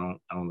 And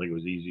I don't think it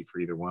was easy for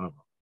either one of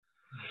them.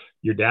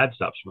 Your dad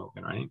stopped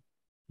smoking, right?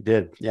 He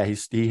did. Yeah,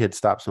 he had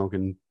stopped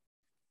smoking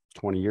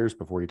 20 years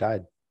before he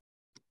died.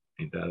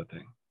 Ain't that a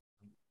thing?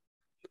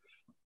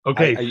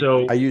 Okay,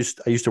 so I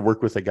used to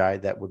work with a guy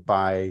that would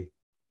buy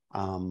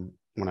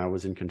when I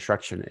was in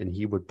construction, and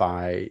he would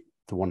buy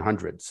the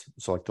 100s,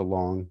 so like the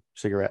long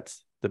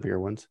cigarettes, the bigger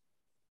ones.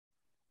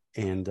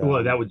 And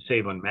well, that would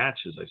save on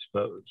matches, I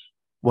suppose.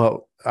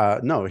 Well,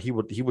 no, he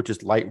would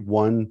just light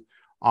one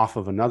off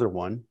of another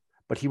one,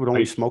 but he would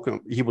only smoke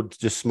them. He would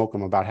just smoke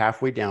them about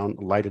halfway down,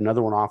 light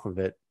another one off of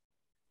it,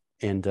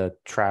 and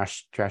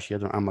trash the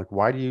other one. I'm like,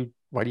 why do you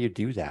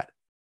do that?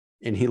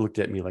 And he looked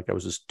at me like I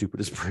was the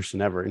stupidest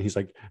person ever. And he's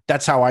like,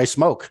 that's how I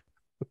smoke.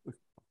 Okay.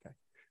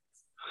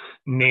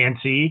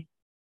 Nancy.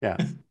 Yeah.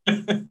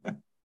 Well,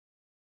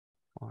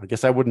 I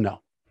guess I wouldn't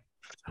know.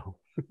 So.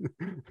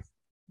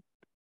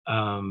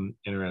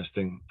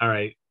 Interesting. All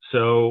right.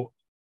 So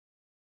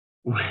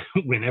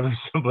whenever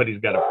somebody's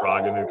got a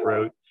frog in their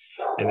throat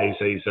and they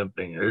say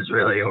something, it's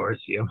really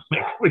horsey, I'm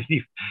like, what are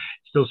you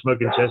still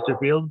smoking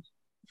Chesterfields?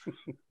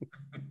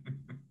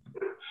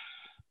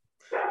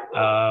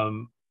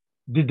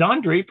 Did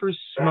Don Draper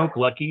smoke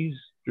Lucky's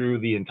through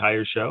the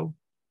entire show,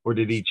 or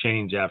did he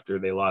change after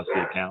they lost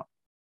the account?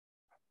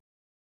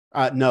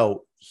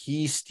 No,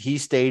 he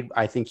stayed.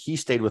 I think he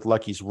stayed with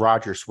Lucky's.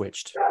 Roger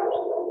switched.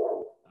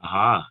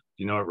 Aha.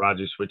 Do you know what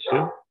Roger switched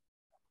to?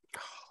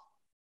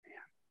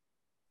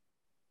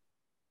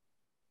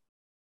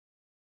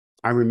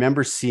 I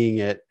remember seeing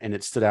it and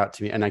it stood out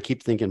to me. And I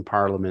keep thinking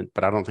Parliament,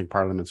 but I don't think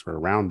Parliaments were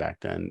around back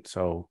then.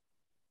 So,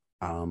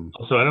 so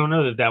I don't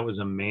know that was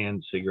a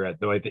man cigarette,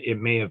 though. It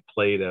may have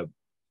played a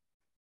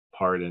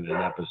part in an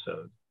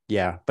episode.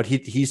 Yeah, but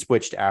he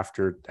switched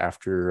after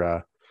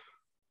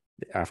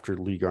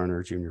Lee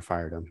Garner Jr.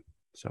 fired him.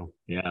 So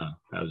yeah,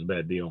 that was a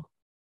bad deal.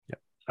 Yep.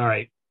 All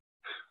right.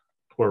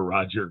 Poor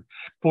Roger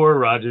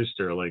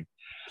Sterling.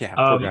 Yeah,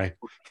 poor guy.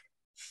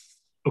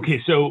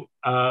 Okay, so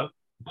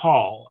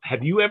Paul,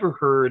 have you ever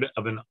heard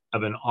of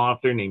an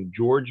author named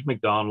George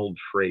MacDonald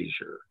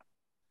Fraser?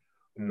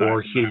 No,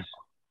 or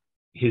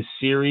his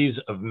series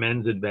of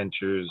men's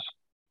adventures,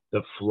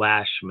 the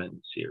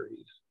Flashman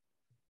series,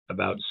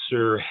 about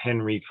Sir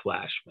Henry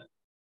Flashman?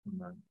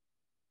 No.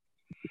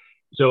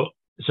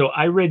 So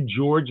I read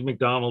George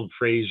MacDonald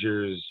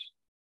Fraser's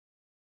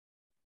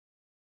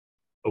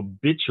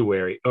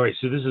obituary. All right,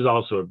 so this is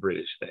also a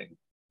British thing,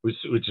 which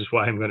is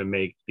why I'm going to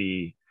make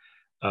the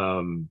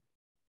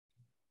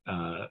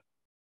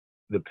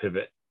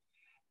pivot.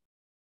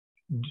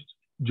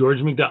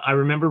 I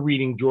remember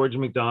reading George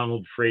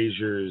MacDonald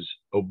Fraser's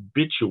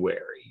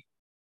obituary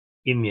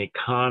in The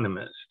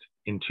Economist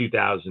in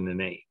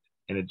 2008,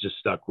 and it just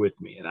stuck with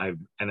me. And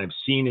I've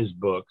seen his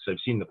books. I've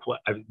seen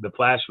the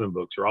Flashman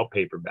books are all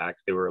paperbacks.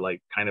 They were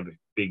like kind of a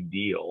big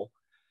deal.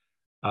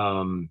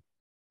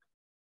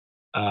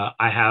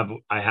 I have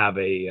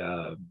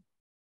a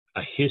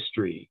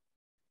history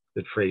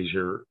that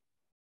Fraser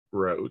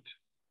wrote,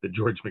 that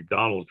George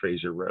MacDonald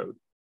Fraser wrote,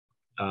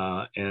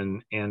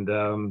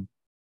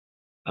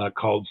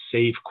 called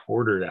Safe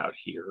Quartered Out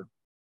Here.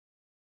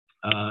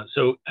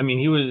 So I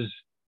mean,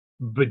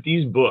 but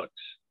these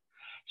books.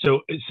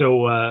 So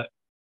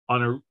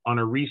on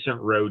a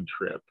recent road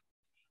trip,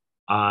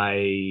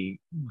 I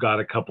got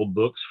a couple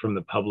books from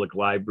the public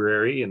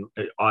library and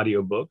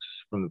audio books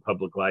from the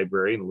public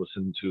library and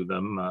listened to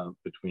them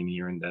between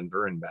here and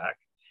Denver and back.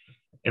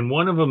 And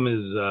one of them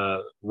is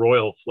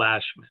Royal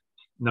Flashman,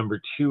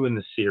 number 2 in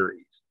the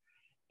series.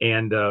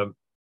 And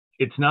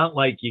it's not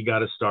like you got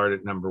to start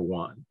at number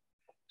 1.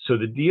 So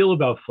the deal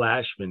about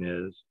Flashman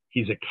is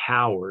he's a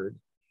coward.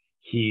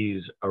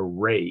 He's a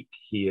rake.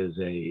 He is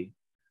a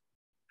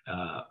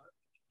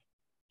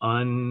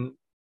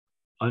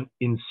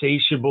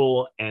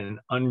insatiable and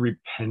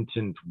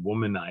unrepentant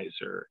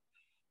womanizer.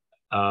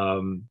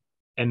 And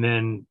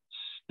then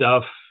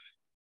stuff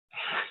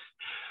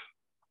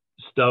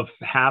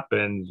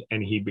happens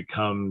and he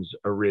becomes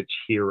a rich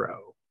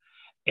hero.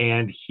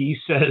 And he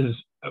says,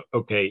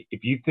 okay,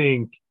 if you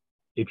think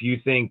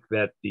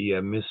that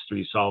the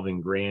mystery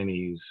solving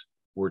grannies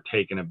were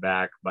taken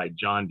aback by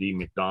John D.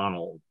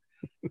 MacDonald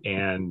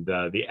and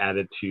the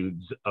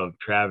attitudes of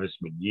Travis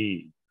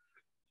McGee,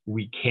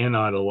 we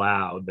cannot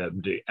allow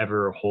them to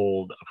ever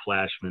hold a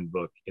Flashman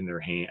book in their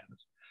hands.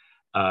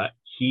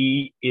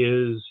 He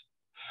is,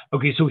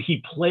 okay, so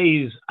he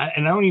plays,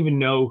 and I don't even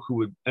know who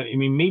would, I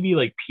mean, maybe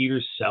like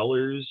Peter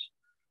Sellers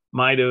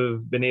might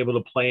have been able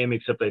to play him,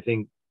 except I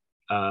think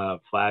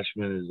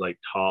Flashman is like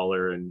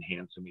taller and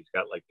handsome. He's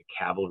got like the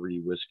cavalry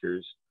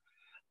whiskers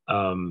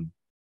of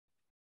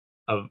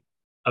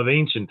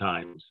ancient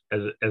times,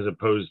 as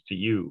opposed to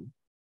you,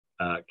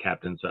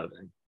 Captain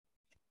Southern.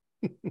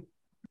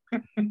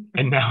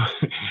 and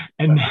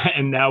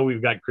now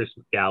we've got Chris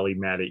McGalley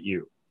mad at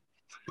you.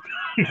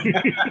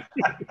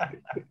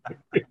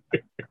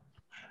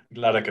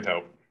 Glad I could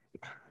help.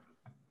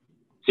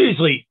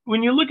 Seriously,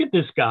 when you look at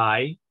this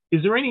guy,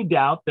 is there any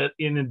doubt that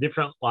in a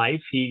different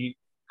life he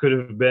could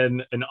have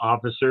been an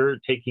officer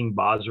taking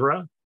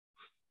Basra?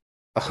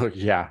 Oh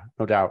yeah,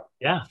 no doubt.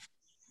 Yeah.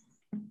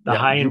 The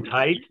high and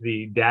tight,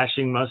 the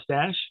dashing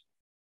mustache.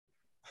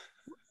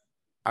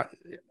 I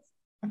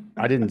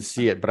didn't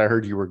see it, but I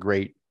heard you were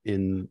great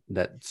in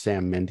that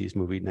Sam Mendes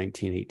movie,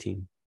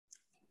 1918.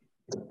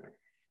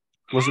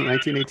 Wasn't it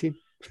 1918?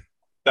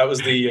 That was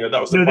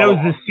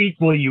the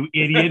sequel, you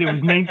idiot. It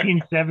was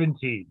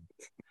 1917.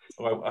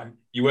 Well,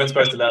 you weren't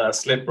supposed to let that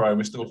slip, Brian.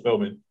 We're still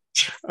filming.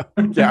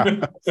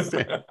 Yeah.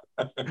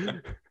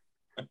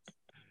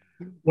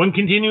 One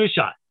continuous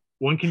shot.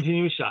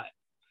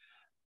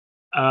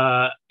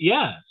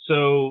 Yeah.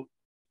 So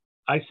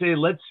I say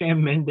let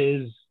Sam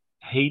Mendes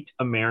hate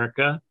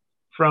America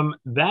from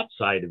that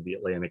side of the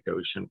Atlantic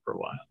Ocean for a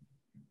while.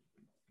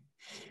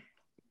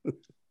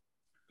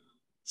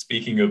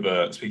 Speaking of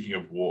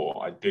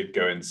war, I did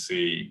go and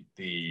see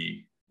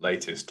the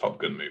latest Top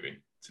Gun movie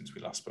since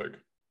we last spoke.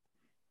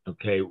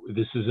 Okay,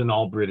 this is an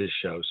all British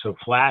show. So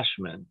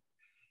Flashman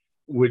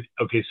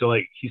so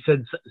like he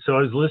said, so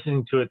I was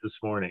listening to it this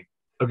morning.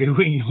 Okay,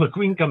 we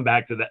can come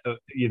back to that,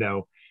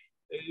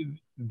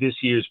 this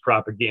year's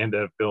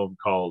propaganda film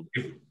called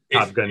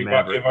Top Gun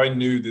Maverick. If I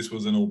knew this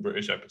was an all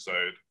British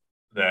episode,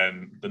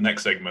 then the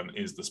next segment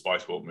is the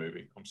Spice World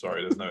movie. I'm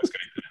sorry, there's no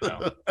escaping it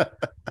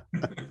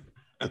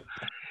now.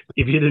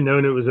 If you'd have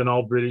known it was an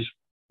all British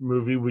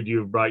movie, would you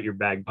have brought your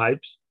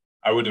bagpipes?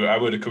 I would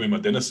have come in my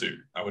dinner suit.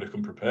 I would have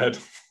come prepared.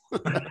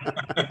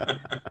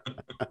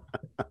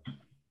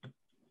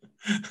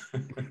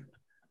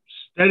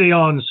 Steady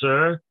on,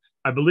 sir.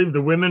 I believe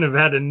the women have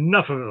had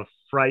enough of a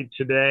fright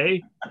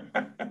today.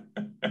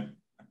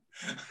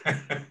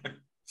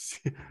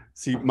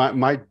 See,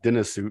 my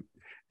dinner suit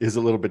is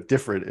a little bit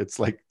different. It's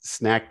like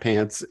snack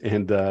pants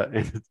and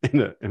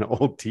an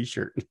old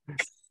T-shirt.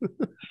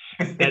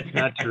 That's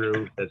not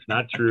true. That's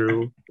not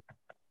true.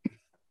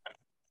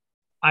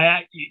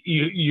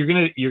 You're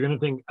gonna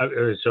think.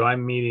 So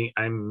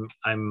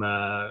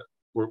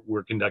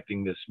we're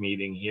conducting this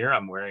meeting here.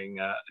 I'm wearing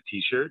a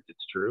T-shirt.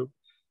 It's true.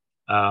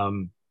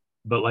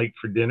 But like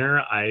for dinner,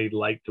 I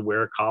like to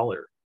wear a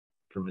collar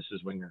for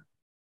Mrs. Wenger,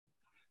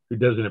 who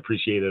doesn't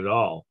appreciate it at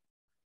all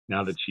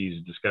now that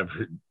she's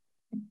discovered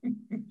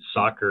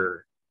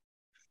soccer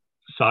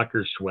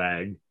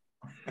swag.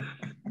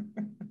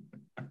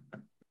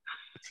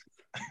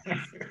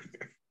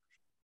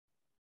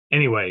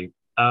 Anyway,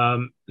 I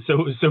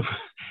was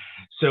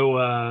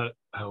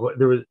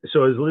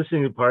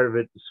listening to part of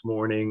it this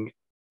morning,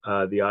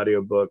 the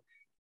audiobook,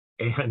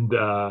 and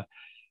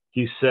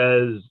he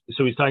says,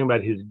 so he's talking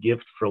about his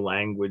gift for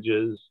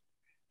languages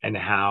and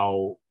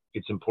how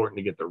it's important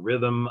to get the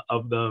rhythm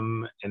of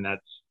them. And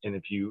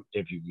if you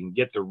can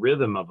get the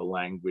rhythm of a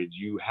language,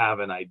 you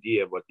have an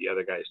idea of what the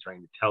other guy is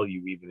trying to tell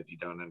you, even if you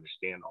don't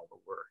understand all the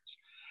words.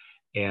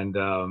 And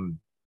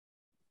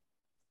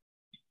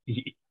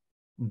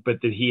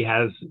he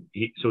has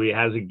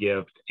a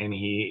gift, and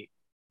he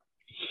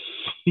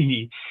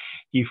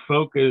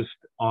focused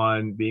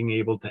on being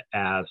able to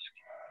ask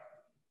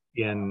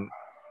in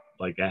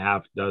like a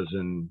half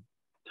dozen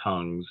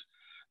tongues,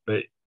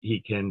 but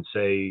he can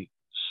say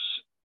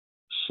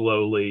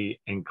slowly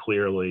and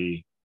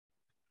clearly,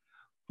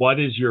 "What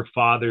is your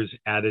father's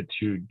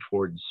attitude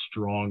towards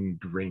strong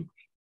drink?"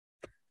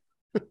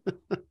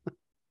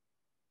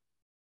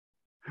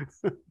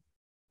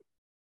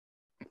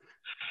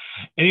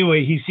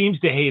 Anyway, he seems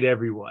to hate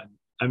everyone.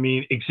 I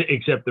mean,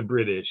 except the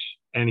British,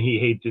 and he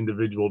hates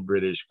individual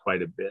British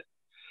quite a bit.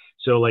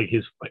 So like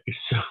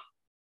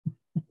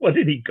what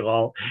did he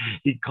call?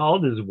 He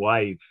called his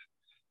wife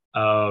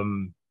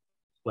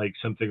like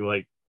something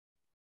like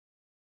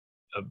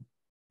a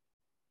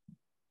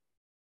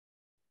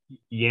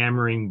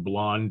yammering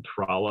blonde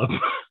trollop.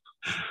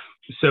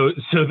 so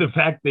the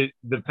fact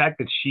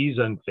that she's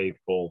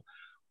unfaithful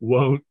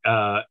won't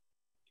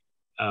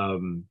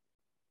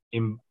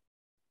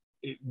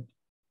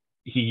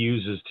he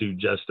uses to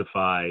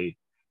justify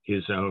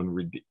his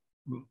own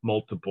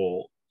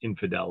multiple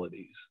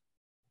infidelities.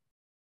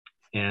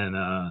 And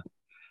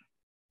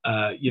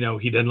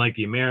he doesn't like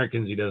the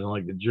Americans, he doesn't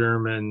like the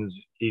Germans,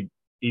 he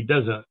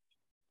just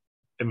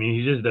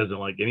doesn't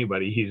like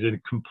anybody. He's a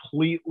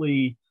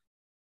completely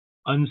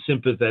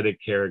unsympathetic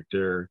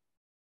character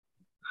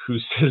who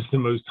says the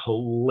most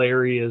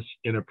hilarious,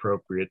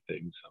 inappropriate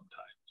things sometimes.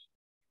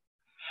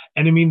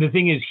 And I mean, the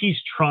thing is, he's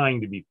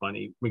trying to be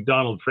funny.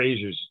 MacDonald,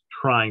 Fraser's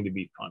trying to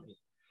be funny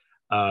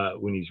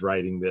when he's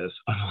writing this,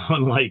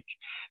 unlike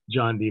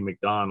John D.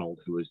 MacDonald,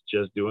 who is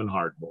just doing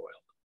hard boiled.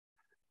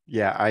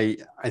 Yeah, I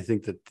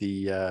think that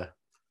the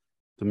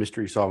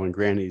mystery solving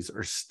grannies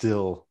are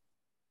still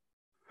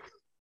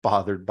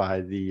bothered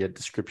by the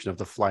description of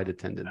the flight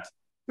attendant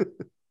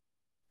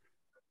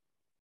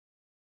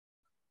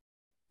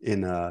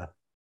in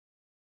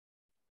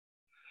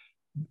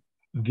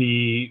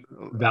the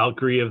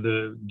Valkyrie of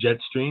the jet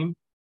stream.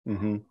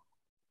 Mm-hmm.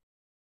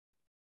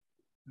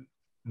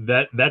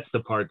 That's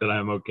the part that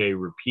I'm okay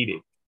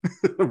repeating.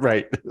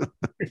 Right.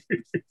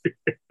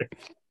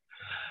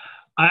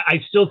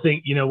 I still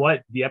think, you know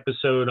what, the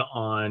episode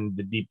on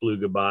the Deep Blue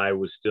Goodbye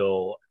was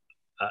still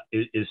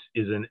is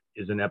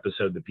an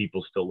episode that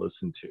people still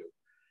listen to,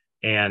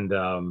 and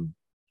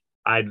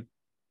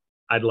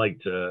I'd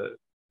like to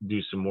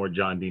do some more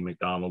John D.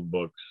 MacDonald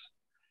books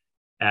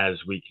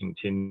as we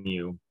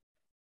continue,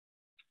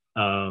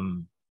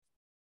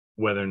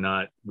 whether or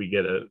not we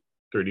get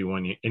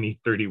any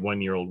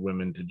 31-year-old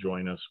women to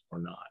join us or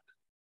not.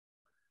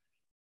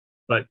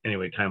 But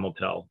anyway, time will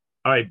tell.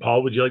 All right,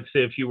 Paul, would you like to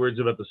say a few words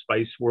about the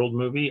Spice World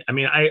movie? I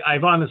mean, I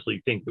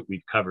honestly think that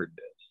we've covered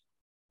this.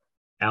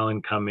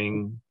 Alan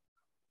Cumming.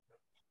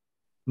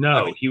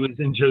 No, he was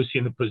in Josie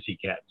and the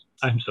Pussycats.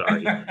 I'm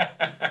sorry.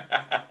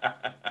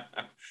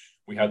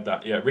 We had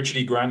that. Yeah, Richard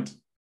E. Grant.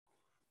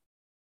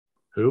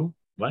 Who?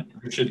 What?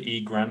 Richard E.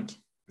 Grant.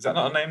 Is that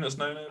not a name that's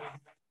known?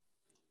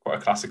 Quite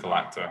a classical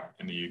actor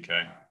in the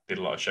UK. Did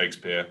a lot of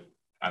Shakespeare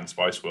and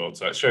Spice World.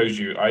 So it shows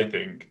you, I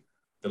think,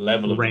 the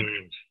level of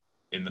range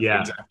in the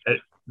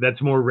exactly.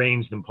 That's more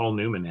range than Paul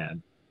Newman had.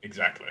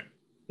 Exactly.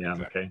 Yeah.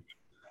 Exactly. Okay.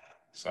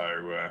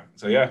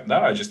 So yeah, no,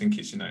 I just think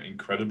it's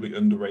incredibly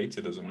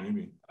underrated as a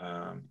movie.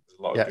 There's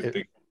a lot of good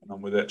things going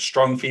on with it.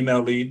 Strong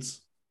female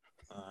leads,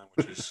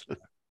 which is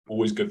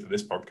always good for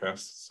this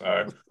podcast.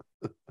 So.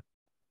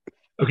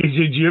 Okay, so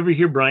did you ever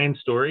hear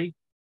Brian's story?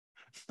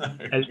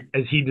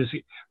 as he just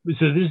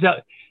so this is how,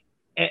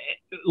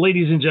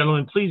 ladies and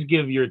gentlemen, please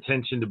give your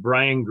attention to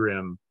Brian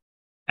Grimm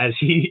as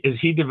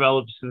he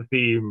develops the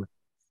theme,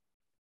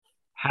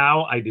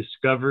 How I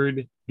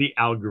Discovered the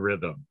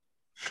Algorithm.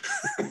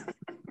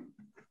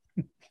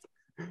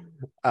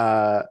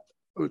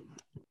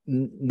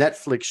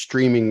 Netflix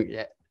streaming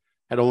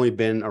had only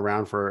been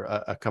around for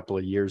a couple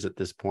of years at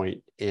this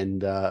point,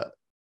 and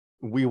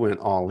we went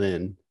all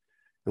in.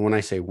 And when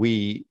I say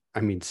we, I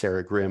mean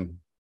Sarah Grimm.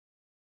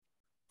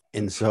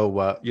 And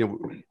so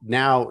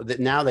now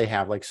they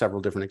have like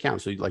several different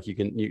accounts. So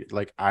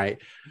like I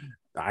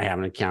have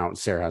an account,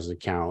 Sarah has an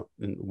account,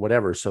 and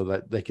whatever, so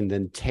that they can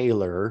then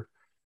tailor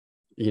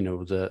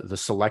the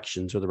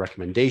selections or the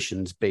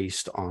recommendations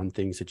based on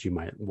things that you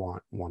might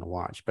want to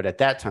watch. But at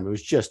that time it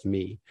was just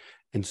me.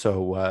 And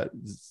so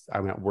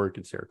I'm at work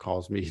and Sarah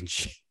calls me and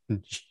she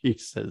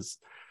says,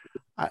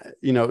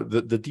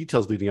 the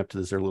details leading up to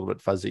this are a little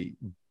bit fuzzy,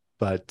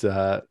 but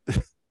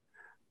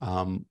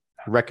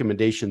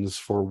recommendations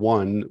for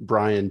one,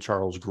 Brian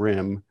Charles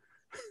Grimm,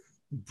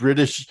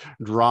 British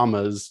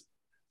dramas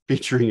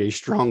featuring a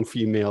strong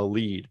female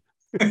lead.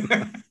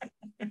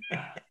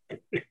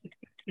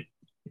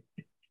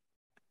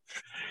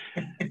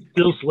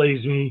 Still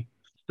slays me.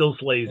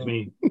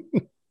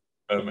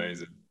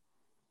 Amazing.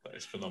 That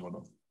is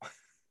phenomenal.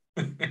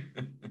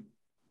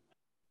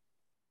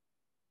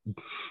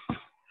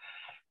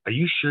 Are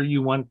you sure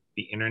you want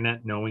the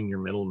internet knowing your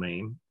middle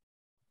name?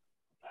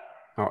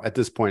 Oh, at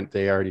this point,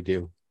 they already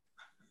do.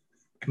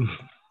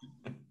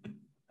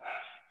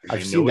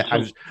 I've seen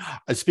that.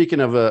 Speaking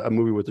of a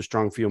movie with a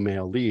strong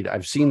female lead,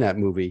 I've seen that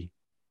movie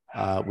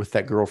with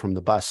that girl from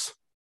the bus,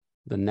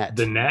 The Net.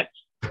 The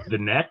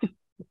Net?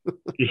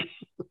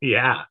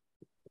 Yeah.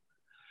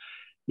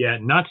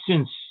 Not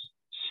since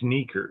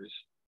Sneakers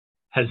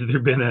has there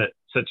been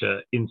such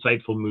a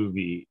insightful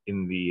movie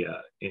in the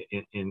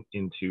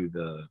into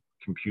the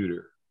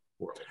computer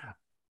world.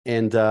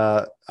 And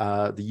the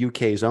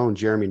UK's own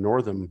Jeremy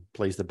Northam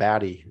plays the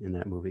baddie in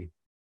that movie.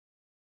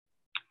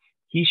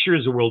 He sure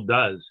as the world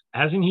does.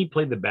 Hasn't he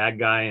played the bad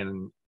guy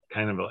and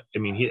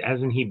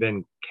hasn't he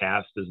been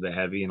cast as the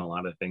heavy in a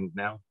lot of things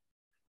now?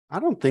 I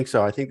don't think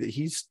so. I think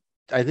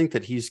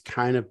that he's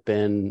kind of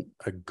been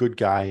a good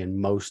guy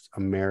in most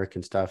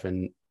American stuff,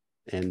 and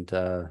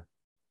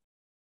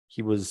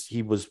he was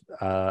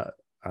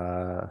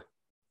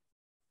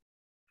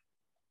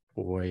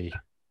boy,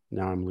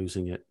 now I'm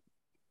losing it.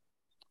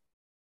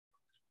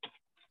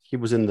 He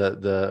was in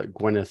the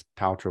Gwyneth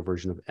Paltrow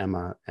version of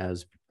Emma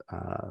as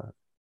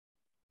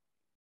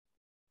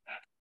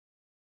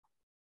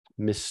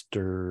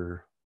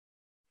Mr.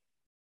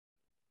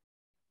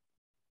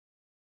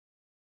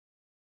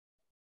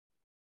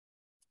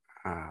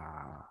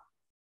 I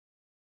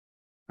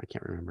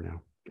can't remember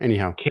now.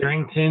 Anyhow,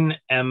 Carrington,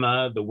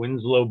 Emma, the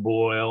Winslow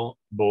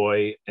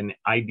boy, An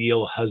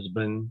Ideal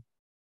Husband,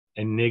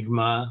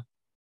 Enigma,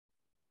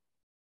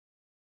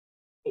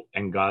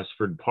 and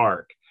Gosford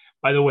Park.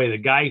 By the way, the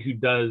guy who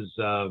does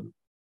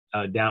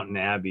Downton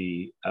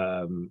Abbey,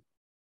 a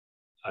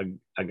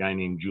guy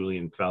named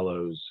Julian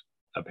Fellows,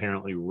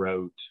 apparently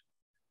wrote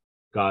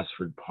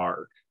Gosford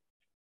Park,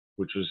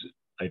 which was,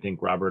 I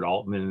think, Robert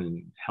Altman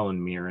and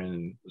Helen Mirren,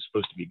 and was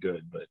supposed to be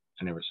good, but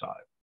I never saw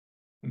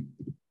it.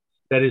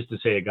 That is to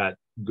say, it got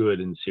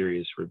good and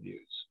serious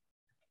reviews.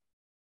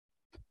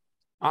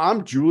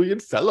 I'm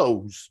Julian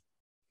Fellows.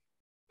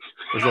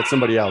 Or is that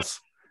somebody else?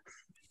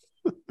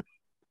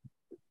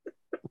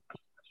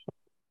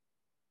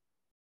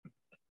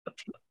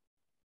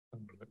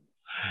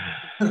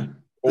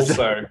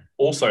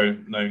 Also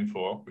known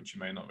for, which you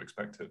may not have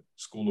expected,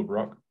 School of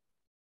Rock.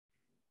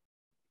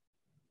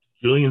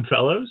 Julian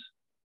Fellows?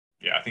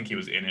 Yeah, I think he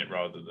was in it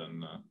rather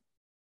than.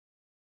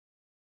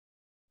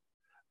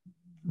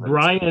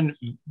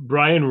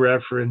 Brian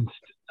referenced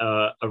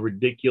a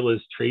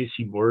ridiculous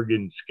Tracy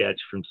Morgan sketch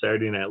from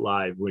Saturday Night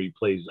Live where he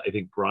plays, I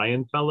think,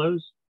 Brian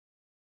Fellows,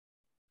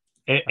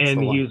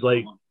 and he was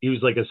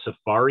like a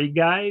safari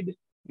guide.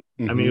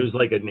 Mm-hmm. I mean, it was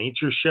like a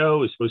nature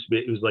show. It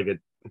was like a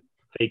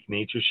fake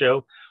nature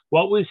show.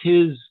 What was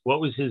his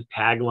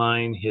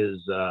tagline?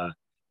 His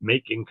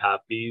making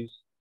copies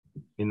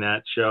in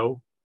that show?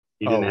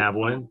 He didn't have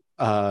one.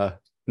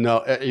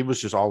 No, it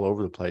was just all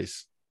over the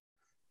place.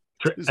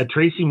 A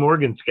Tracy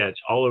Morgan sketch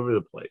all over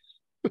the place.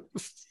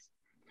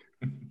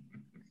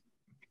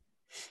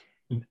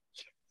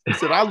 He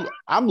said,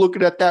 I'm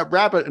looking at that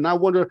rabbit and I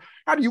wonder,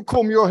 how do you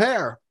comb your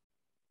hair?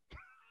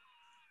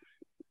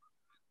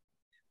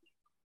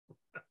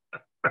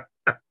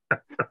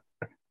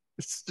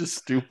 It's just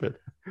stupid.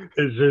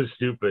 It's so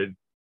stupid.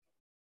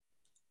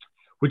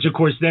 Which, of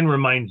course, then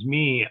reminds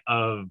me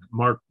of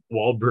Mark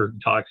Wahlberg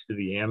Talks to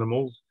the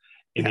Animals.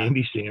 And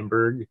Andy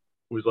Samberg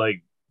was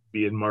like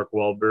being Mark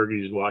Wahlberg.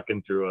 He's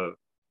walking through a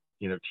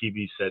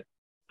TV set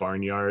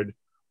barnyard.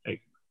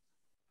 Like,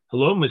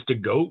 hello, Mr.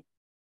 Goat.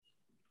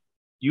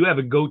 You have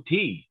a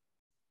goatee.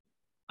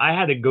 I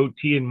had a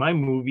goatee in my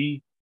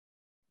movie,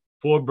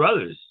 Four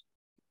Brothers.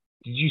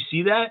 Did you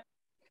see that?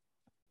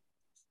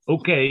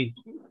 Okay.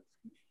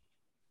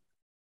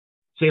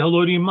 Say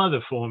hello to your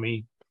mother for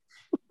me.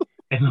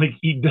 And like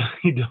he does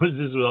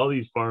this with all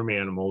these farm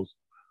animals.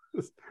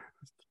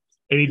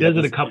 And he does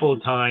it a couple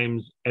of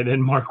times, and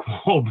then Mark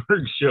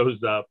Wahlberg shows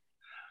up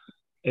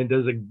and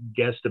does a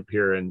guest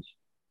appearance.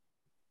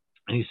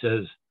 And he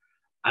says,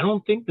 I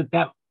don't think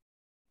that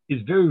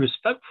is very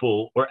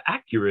respectful or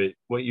accurate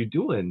what you're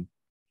doing.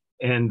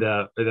 And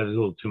that was a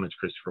little too much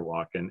Christopher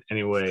Walken.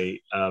 Anyway,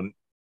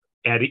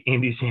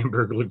 Andy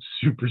Samberg looks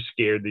super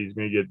scared that he's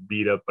going to get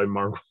beat up by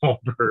Mark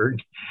Wahlberg.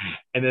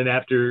 And then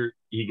after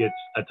he gets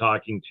a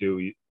talking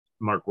to,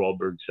 Mark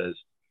Wahlberg says,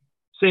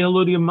 "Say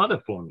hello to your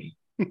mother for me."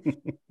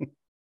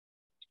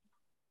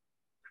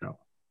 So,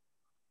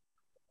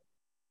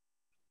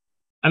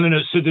 I don't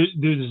know. So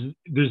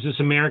there's this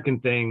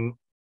American thing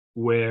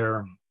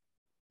where,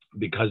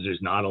 because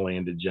there's not a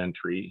landed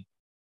gentry,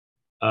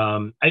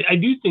 I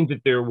do think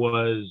that there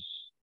was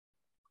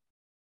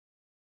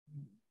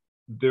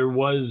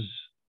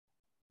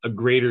a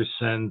greater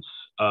sense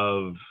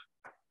of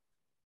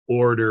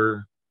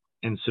order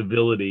and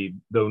civility,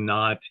 though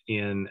not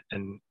in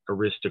an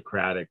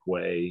aristocratic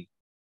way,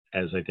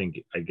 as I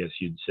guess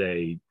you'd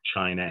say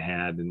China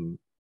had in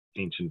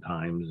ancient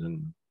times.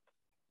 And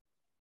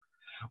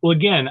well,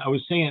 again, I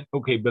was saying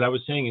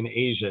in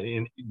Asia,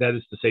 and that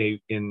is to say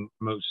in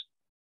most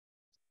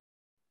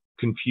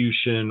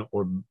Confucian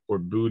or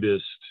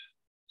Buddhist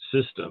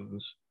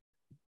systems,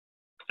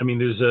 I mean,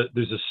 there's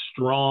a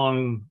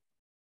strong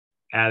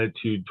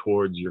attitude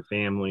towards your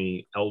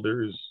family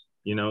elders,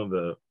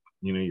 your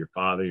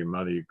father, your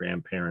mother, your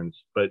grandparents,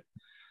 but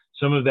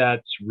some of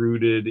that's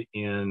rooted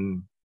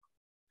in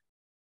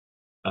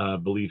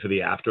belief of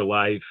the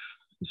afterlife.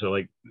 So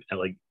like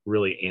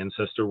really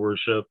ancestor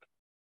worship.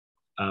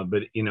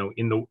 But in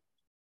the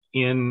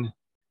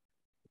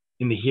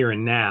here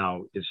and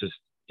now,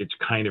 it's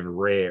kind of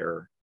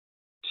rare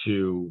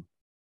to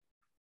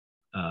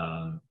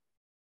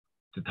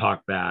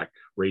talk back,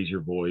 raise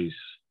your voice,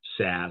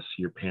 sass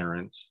your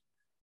parents.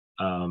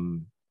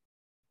 And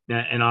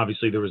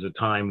obviously there was a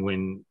time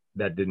when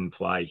that didn't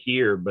fly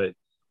here, but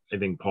I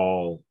think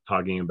Paul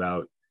talking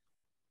about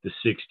the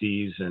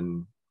 60s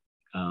and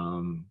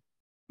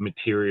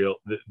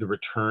the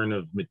return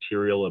of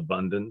material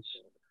abundance.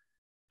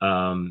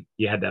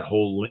 You had that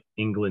whole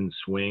England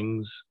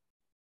swing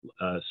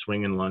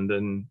in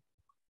London,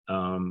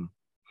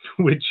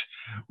 which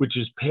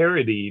is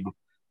parodied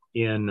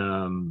in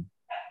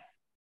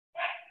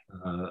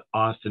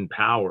Austin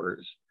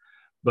Powers.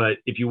 But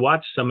if you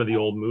watch some of the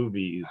old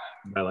movies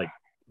by like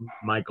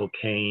Michael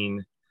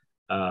Caine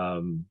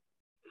from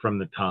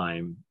the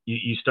time,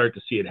 you start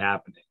to see it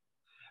happening.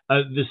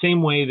 The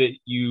same way that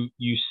you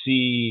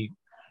see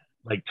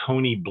like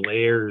Tony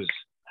Blair's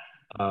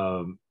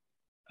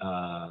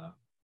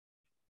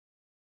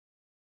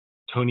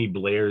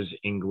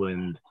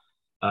England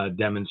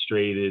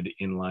demonstrated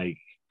in like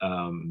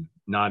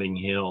Notting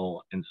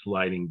Hill and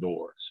Sliding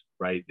Doors,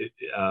 right?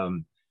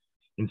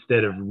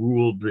 Instead of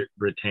rule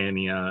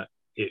Britannia,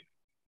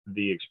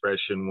 the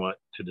expression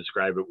to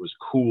describe it was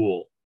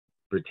cool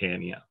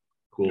Britannia.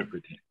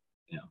 Britannia.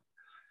 Yeah.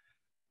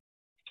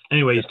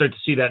 Anyway, you start to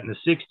see that in the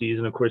 60s,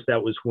 and of course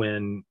that was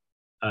when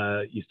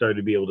you started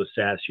to be able to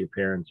sass your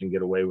parents and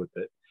get away with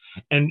it.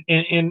 And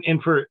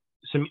for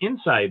some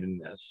insight in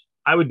this,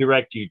 I would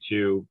direct you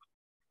to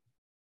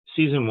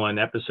season 1,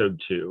 episode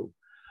 2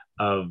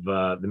 of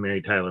the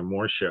Mary Tyler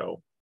Moore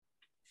Show,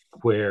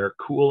 where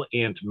cool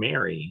Aunt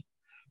Mary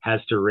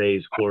has to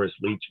raise Cloris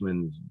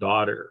Leachman's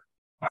daughter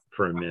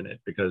for a minute,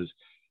 because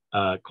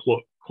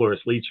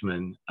Cloris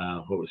Leachman,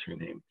 what was her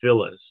name?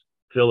 Phyllis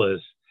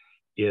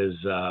is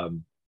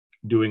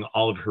doing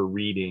all of her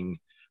reading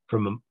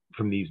from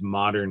these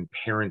modern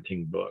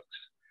parenting books,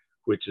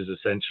 which is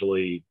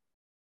essentially,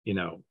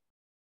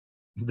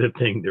 the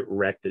thing that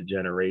wrecked a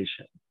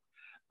generation.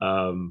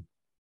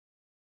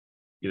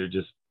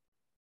 Just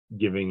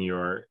giving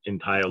your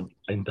entitled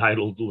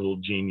little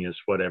genius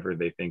whatever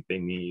they think they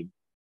need.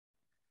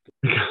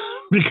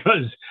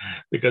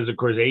 because of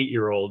course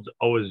 8-year-olds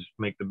always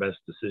make the best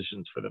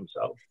decisions for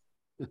themselves.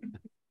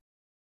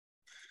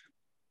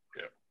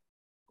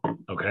 Yeah.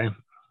 Okay.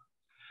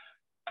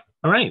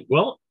 All right.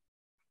 Well,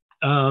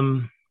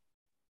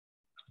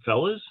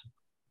 fellas,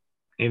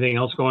 anything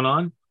else going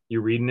on?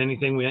 You reading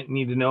anything we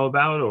need to know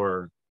about,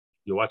 or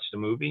you watched the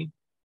movie?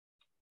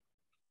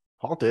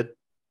 Paul did.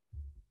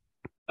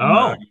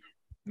 Oh,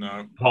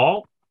 no.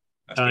 Paul,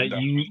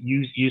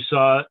 you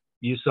saw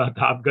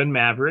Top Gun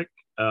Maverick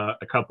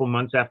a couple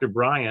months after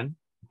Brian.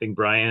 I think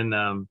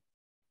Brian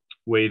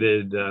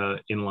waited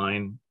in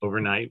line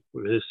overnight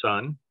with his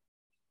son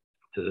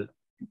to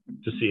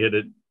see it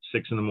at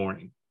 6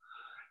 a.m.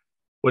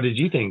 What did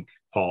you think,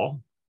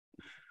 Paul?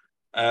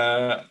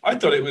 I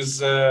thought it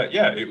was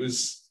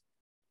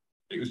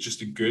it was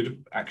just a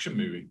good action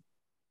movie.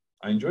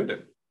 I enjoyed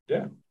it.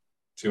 Yeah,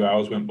 2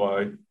 hours went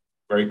by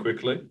very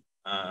quickly.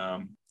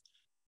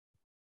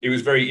 It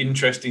was very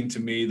interesting to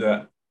me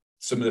that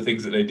some of the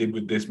things that they did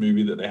with this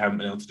movie that they haven't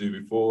been able to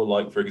do before,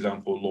 like, for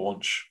example,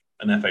 launch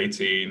an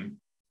F-18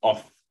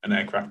 off an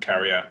aircraft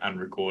carrier and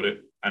record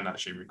it, and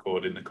actually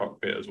record in the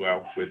cockpit as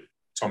well with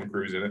Tom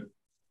Cruise in it.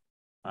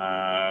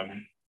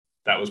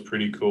 That was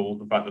pretty cool.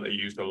 The fact that they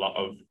used a lot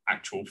of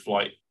actual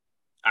flight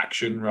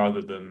action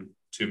rather than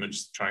too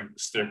much trying to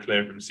steer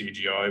clear from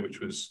CGI, which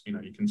was,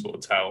 you can sort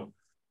of tell.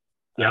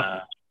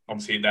 Yeah.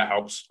 Obviously, that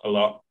helps a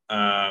lot.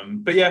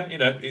 But yeah,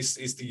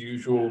 it's the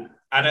usual.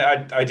 And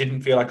I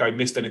didn't feel like I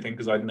missed anything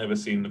because I'd never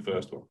seen the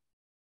first one,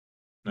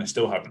 and I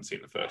still haven't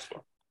seen the first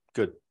one.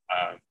 Good.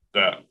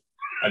 But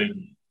I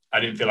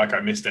didn't feel like I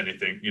missed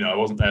anything. I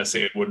wasn't there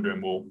sitting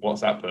wondering, well,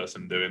 what's that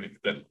person doing?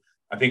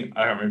 I don't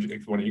remember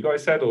if one of you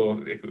guys said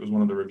or if it was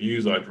one of the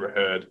reviews I'd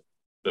heard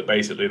that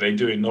basically they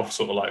do enough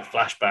sort of like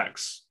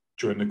flashbacks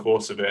during the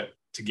course of it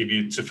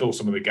to fill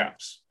some of the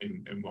gaps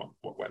in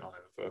what went on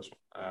in the first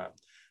one.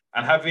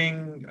 And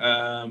having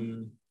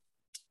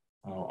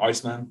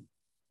Iceman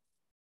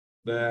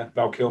there,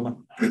 Val Kilmer,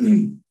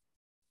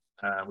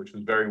 which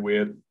was very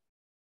weird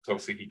because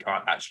obviously he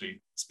can't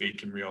actually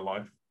speak in real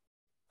life.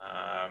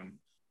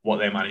 What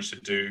they managed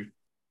to do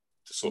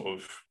to sort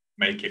of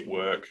make it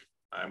work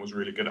was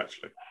really good,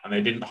 actually. And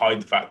they didn't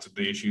hide the fact of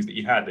the issues that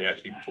he had. They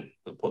actually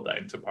put that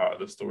into part of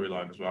the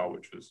storyline as well,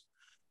 which is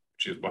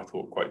I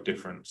thought quite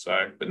different.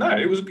 So, but no,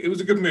 it was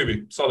a good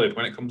movie, solid.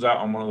 When it comes out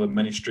on one of the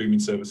many streaming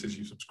services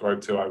you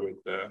subscribe to, I would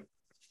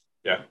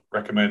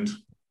recommend.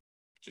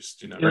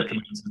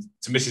 Recommend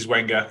to Mrs.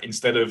 Wenger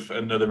instead of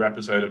another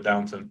episode of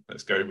Downton.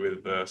 Let's go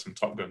with some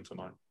Top Gun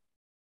tonight.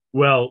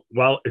 Well,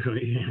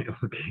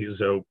 okay,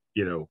 so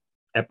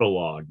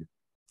epilogue.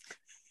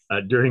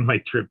 During my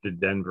trip to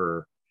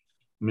Denver,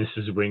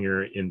 Mrs.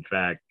 Wenger, in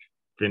fact,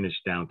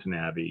 finished Downton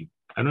Abbey.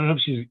 I don't know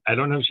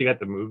if she got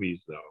the movies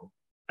though.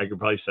 I could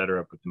probably set her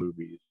up with the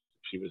movies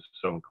if she was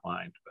so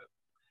inclined.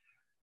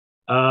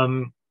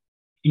 But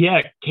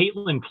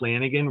Caitlin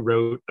Flanagan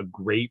wrote a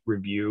great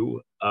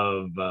review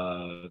of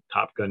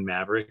Top Gun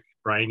Maverick.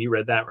 Brian, you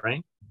read that,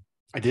 right?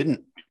 I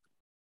didn't.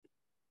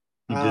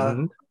 You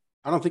didn't?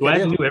 I don't think Do I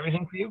did. have to do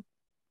everything for you?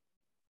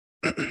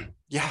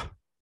 Yeah.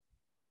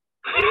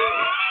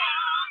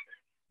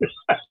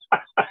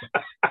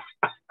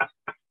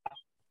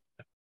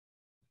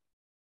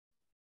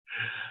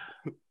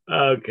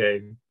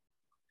 Okay.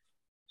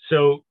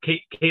 So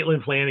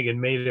Caitlin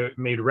Flanagan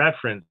made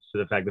reference to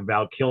the fact that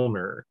Val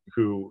Kilmer,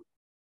 who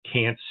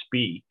can't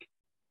speak,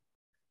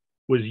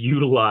 was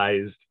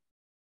utilized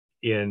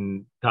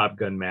in Top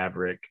Gun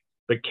Maverick,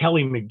 but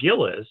Kelly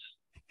McGillis,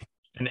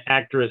 an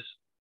actress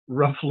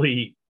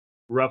roughly,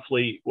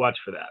 watch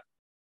for that.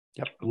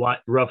 Yep.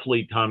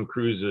 Roughly Tom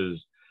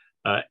Cruise's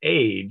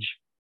age,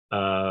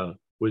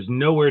 was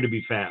nowhere to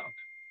be found.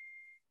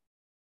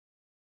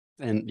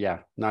 And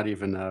not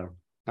even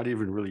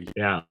really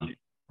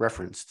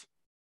referenced.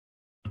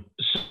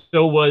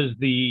 So was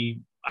the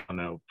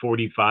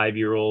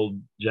 45-year-old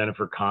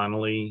Jennifer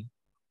Connelly.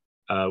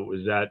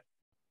 Was that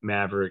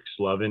Maverick's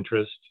love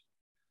interest,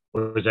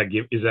 or is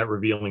that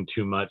revealing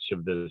too much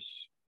of this?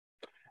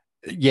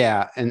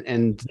 Yeah, and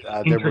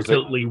there was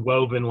intricately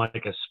woven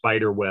like a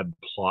spider web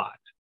plot.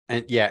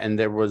 And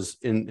there was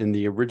in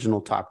the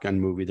original Top Gun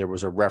movie, there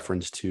was a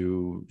reference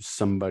to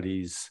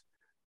somebody's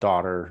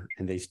daughter,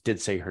 and they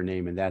did say her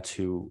name, and that's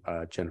who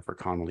Jennifer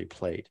Connelly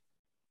played.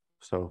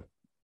 So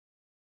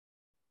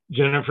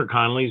Jennifer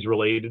Connelly's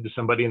related to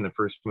somebody in the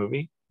first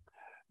movie?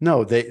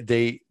 No,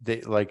 they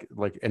like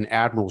an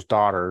admiral's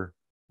daughter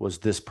was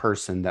this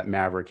person that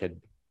Maverick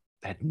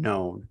had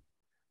known,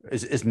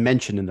 is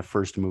mentioned in the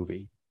first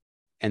movie,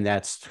 and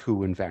that's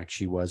who in fact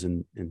she was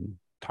in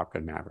Top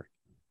Gun Maverick.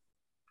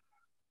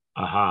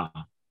 Aha.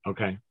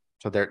 Okay.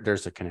 So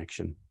there's a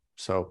connection.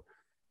 So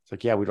it's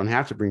like, we don't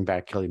have to bring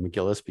back Kelly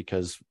McGillis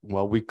because,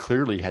 well, we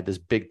clearly had this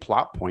big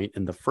plot point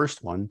in the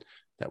first one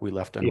that we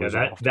left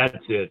unresolved. Yeah,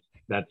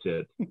 that's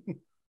it.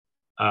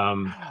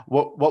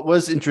 What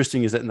was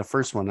interesting is that in the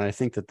first one, I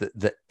think that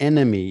the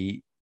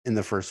enemy in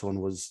the first one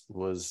was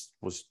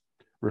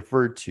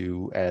referred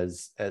to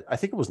as I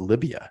think it was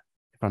Libya,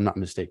 if I'm not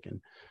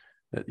mistaken.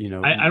 That,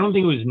 I don't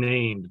think it was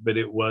named, but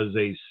it was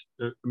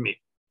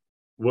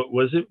what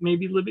was it?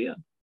 Maybe Libya?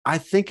 I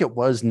think it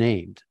was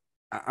named.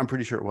 I'm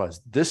pretty sure it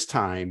was. This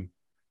time,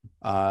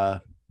 you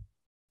have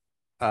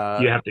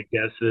to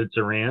guess that it's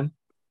Iran?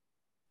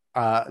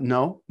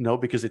 No,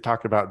 because they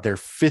talked about their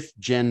 5th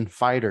gen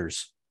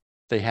fighters.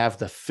 They have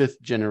the 5th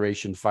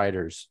generation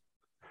fighters,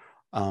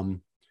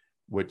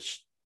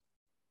 which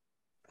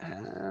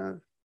they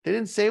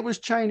didn't say it was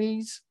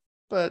Chinese,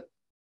 but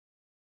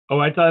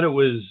I thought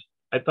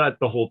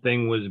the whole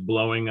thing was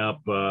blowing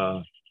up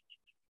a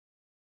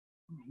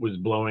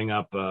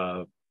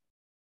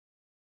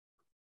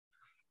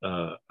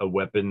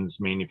weapons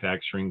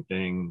manufacturing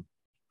thing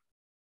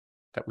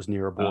that was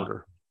near a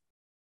border.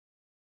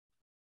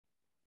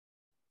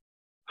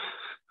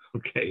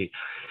 Okay.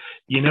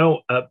 I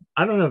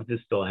don't know if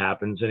this still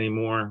happens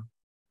anymore.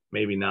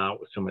 Maybe not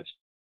with so much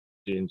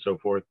and so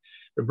forth.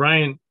 But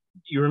Brian,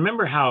 you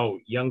remember how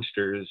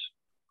youngsters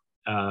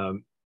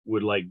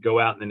would like go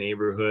out in the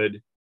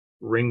neighborhood,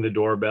 ring the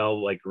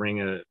doorbell, like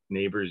ring a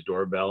neighbor's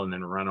doorbell and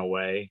then run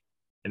away,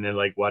 and then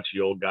like watch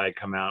the old guy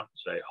come out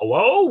and say,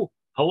 hello?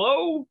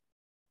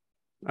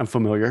 I'm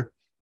familiar.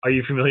 Are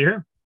you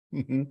familiar?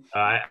 Mm-hmm.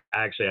 I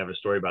actually have a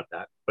story about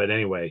that. But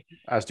anyway.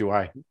 As do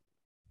I.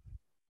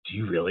 Do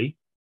you really?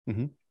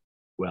 Mm-hmm.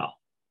 Well,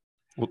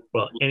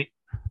 and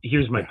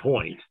here's my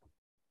point.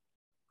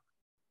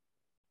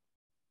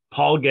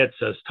 Paul gets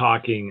us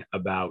talking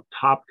about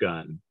Top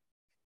Gun,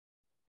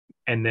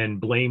 and then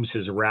blames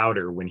his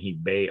router when he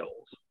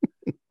bails.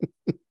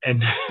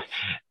 and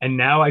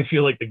now I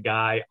feel like the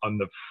guy on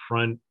the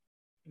front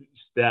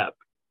step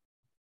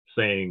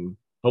saying,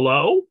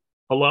 hello,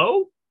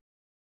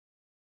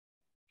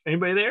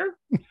 anybody there?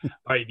 All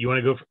right, you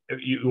want to go?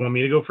 You want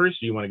me to go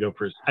first? Or you want to go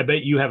first? I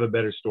bet you have a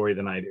better story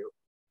than I do.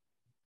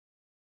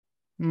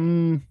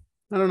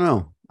 I don't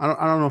know. I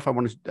don't know if I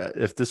want to.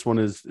 If this one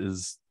is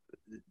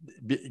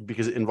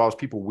because it involves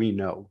people we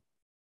know.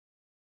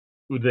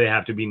 Would they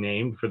have to be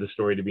named for the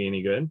story to be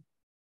any good?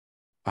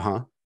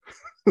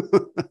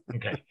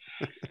 Okay.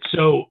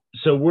 So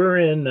we're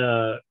in.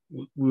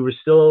 We were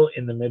still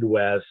in the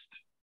Midwest,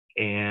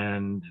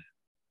 and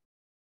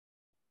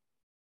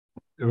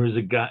there was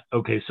a guy.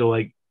 Okay, so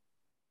like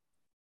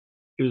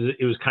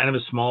it was kind of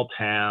a small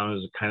town. It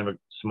was kind of a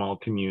small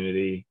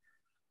community,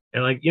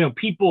 and like, you know,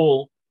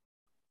 people.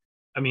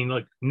 I mean,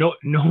 like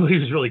nobody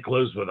was really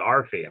close with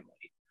our family,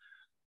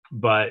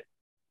 but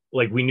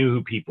like we knew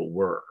who people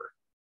were,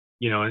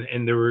 you know,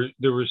 and there was,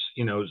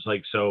 you know, it's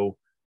like, so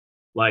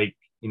like,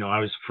 you know, I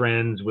was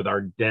friends with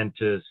our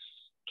dentist's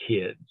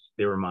kids.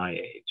 They were my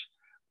age,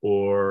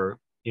 or,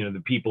 you know,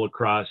 the people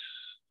across,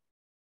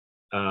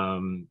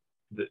 you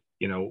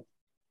know,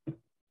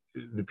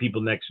 the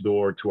people next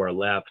door to our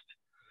left,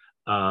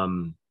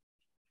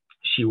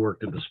 she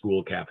worked at the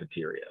school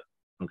cafeteria.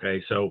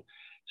 Okay. So,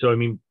 I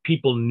mean,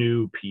 people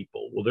knew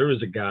people. Well, there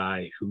was a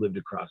guy who lived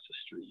across the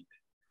street.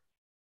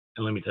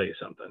 And let me tell you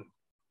something.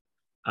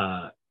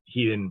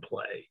 He didn't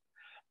play.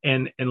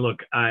 And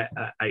look, I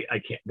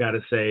can't,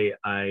 gotta say,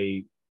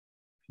 I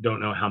don't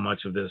know how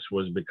much of this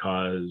was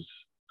because,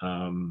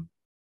 you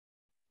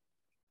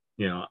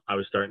know, I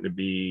was starting to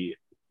be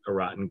a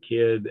rotten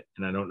kid,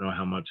 and I don't know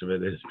how much of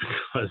it is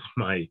because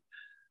my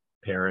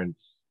parents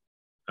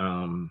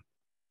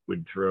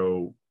would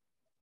throw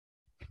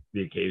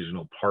the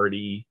occasional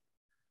party.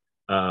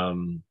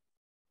 Because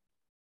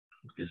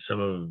some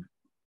of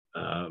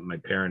my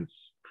parents'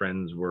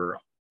 friends were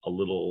a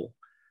little,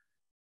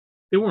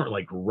 they weren't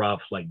like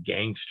rough like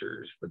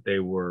gangsters, but they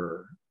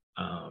were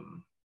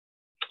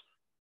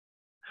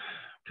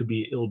to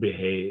be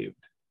ill-behaved.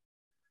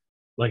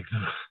 Like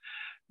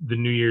the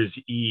New Year's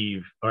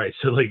Eve. All right,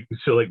 so like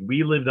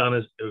we lived on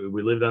a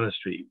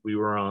street. We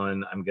were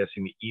on, I'm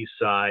guessing, the east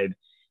side.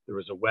 There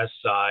was a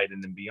west side,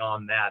 and then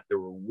beyond that there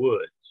were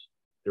woods.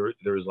 There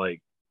was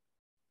like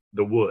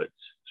the woods,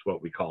 is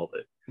what we called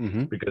it,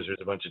 because there's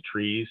a bunch of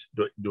trees.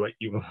 You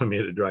want me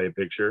to draw you a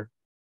picture?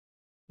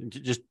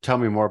 Just tell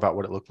me more about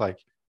what it looked like.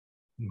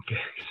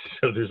 Okay,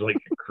 so there's like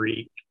a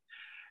creek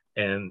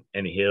and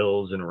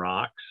hills and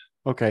rocks.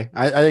 Okay,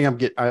 I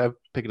think I'm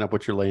picking up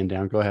what you're laying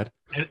down. Go ahead.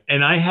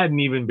 And I hadn't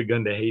even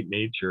begun to hate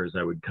nature as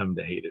I would come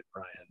to hate it,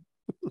 Brian.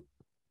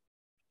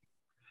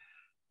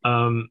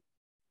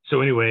 So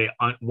anyway,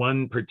 on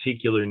one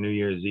particular New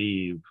Year's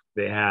Eve,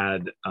 they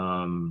had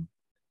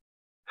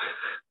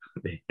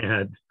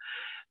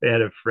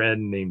a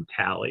friend named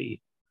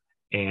Tally,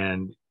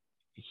 and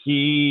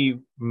he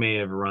may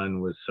have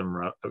run with some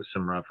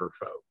rougher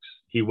folks.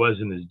 He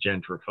wasn't as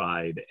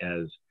gentrified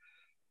as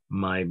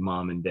my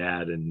mom and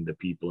dad and the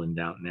people in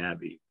Downton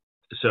Abbey.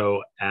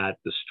 So at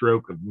the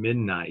stroke of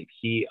midnight,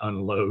 he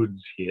unloads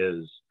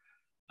his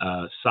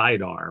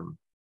sidearm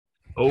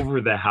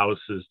over the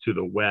houses to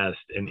the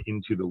west and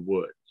into the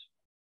woods.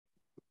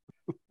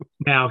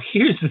 Now,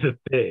 here's the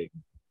thing.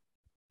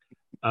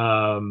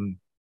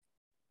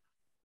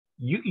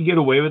 You can get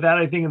away with that,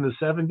 I think, in the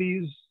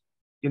 70s,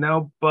 you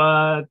know,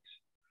 but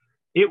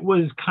it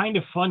was kind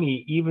of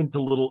funny, even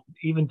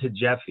to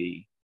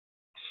Jeffy,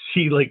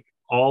 see like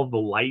all the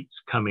lights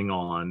coming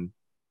on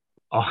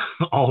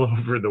all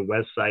over the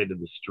west side of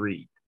the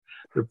street.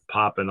 They're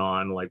popping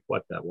on like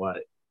what?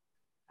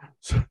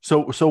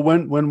 So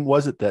when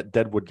was it that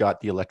Deadwood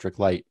got the electric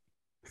light?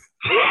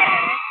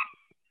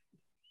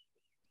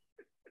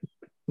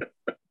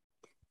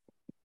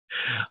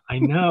 I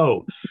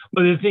know.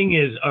 But the thing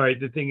is,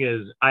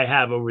 I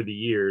have over the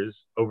years,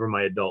 over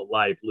my adult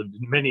life, lived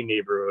in many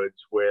neighborhoods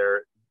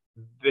where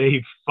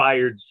they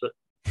fired,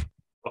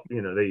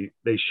 you know, they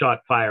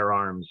shot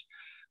firearms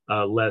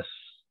less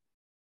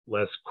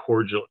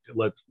cordial,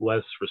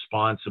 less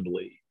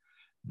responsibly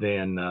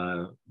than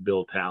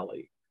Bill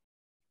Tally.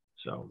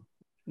 So,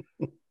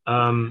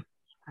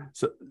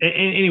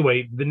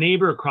 anyway, the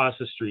neighbor across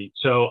the street.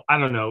 So I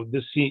don't know.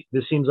 This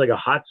seems like a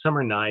hot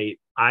summer night.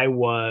 I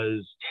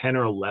was 10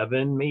 or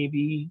 11,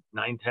 maybe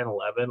 9, 10,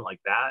 11,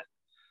 like that.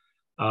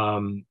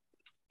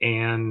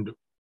 And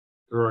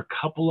there were a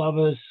couple of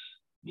us,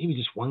 maybe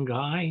just one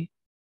guy.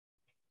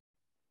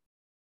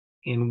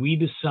 And we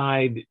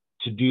decide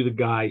to do the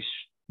guy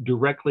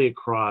directly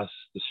across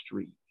the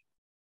street.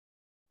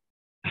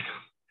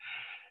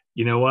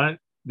 You know what?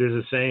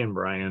 There's a saying,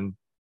 Brian,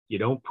 you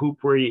don't poop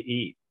where you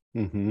eat.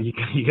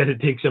 You got to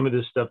take some of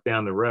this stuff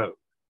down the road.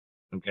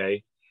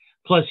 Okay.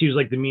 Plus, he was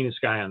like the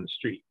meanest guy on the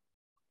street.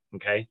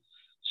 Okay.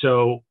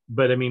 So,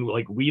 but I mean,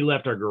 like, we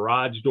left our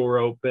garage door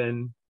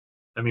open.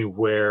 I mean,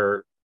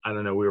 where, I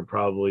don't know, we were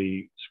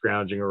probably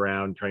scrounging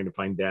around trying to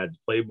find dad's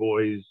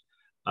Playboys.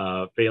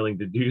 Failing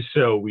to do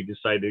so, we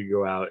decided to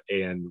go out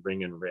and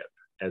ring and rip,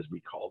 as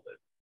we called it.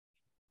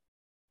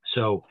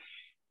 So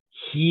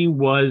he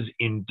was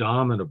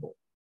indomitable.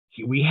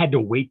 We had to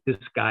wait this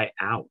guy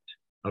out.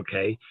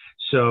 Okay.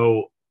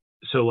 So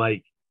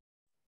like,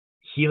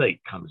 he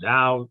like comes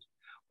out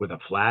with a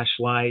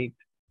flashlight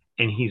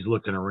and he's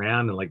looking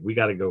around and like, we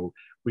gotta go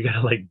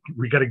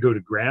to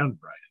ground,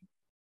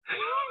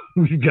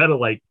 Brian. We gotta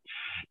like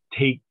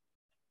take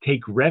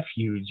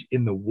refuge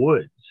in the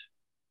woods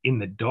in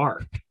the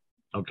dark.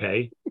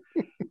 Okay.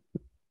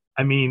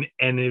 I mean,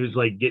 and it was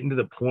like getting to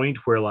the point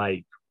where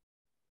like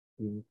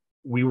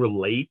we were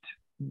late,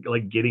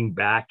 like getting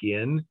back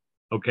in.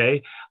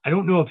 Okay. I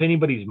don't know if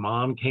anybody's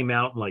mom came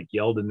out and like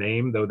yelled a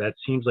name, though that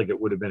seems like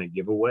it would have been a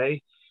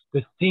giveaway.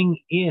 The thing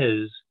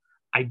is,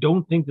 I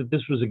don't think that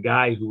this was a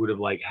guy who would have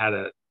like had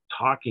a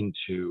talking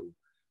to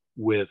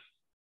with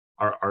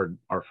our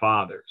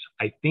fathers.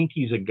 I think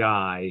he's a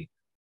guy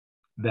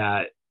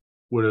that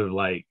would have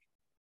like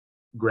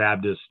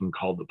grabbed us and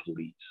called the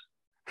police.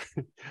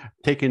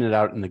 Taking it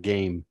out in the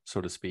game,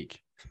 so to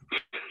speak.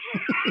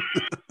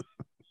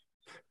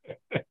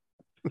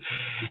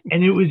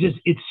 And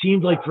it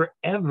seemed like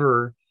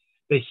forever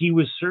that he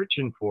was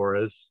searching for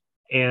us.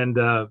 And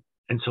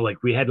so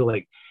like we had to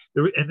like,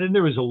 and then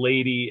there was a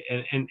lady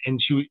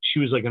and she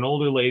was like an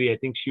older lady. I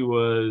think she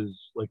was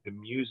like the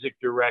music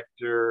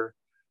director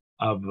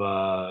of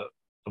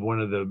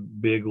one of the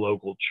big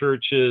local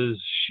churches.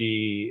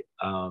 She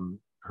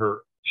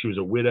was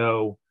a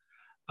widow.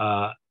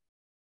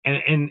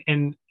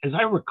 And as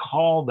I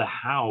recall the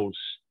house,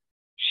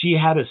 she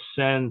had a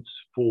sense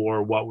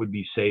for what would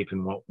be safe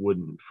and what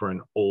wouldn't for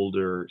an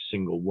older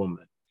single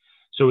woman.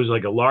 So it was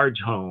like a large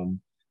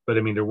home, but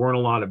I mean, there weren't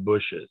a lot of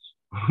bushes,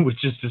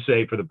 which is to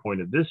say, for the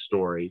point of this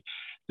story,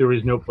 there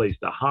was no place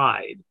to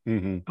hide.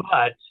 Mm-hmm.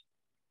 But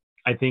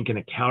I think in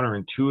a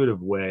counterintuitive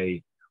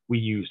way, we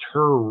used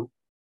her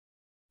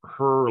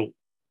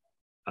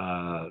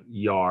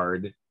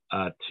yard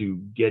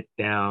to get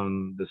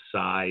down the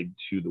side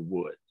to the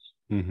woods.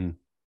 Mm-hmm.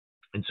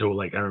 And so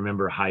like I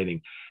remember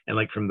hiding and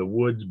like from the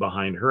woods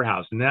behind her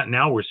house. And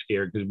now we're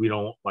scared because we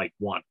don't like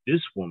want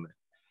this woman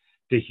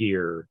to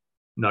hear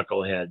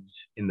knuckleheads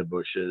in the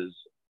bushes,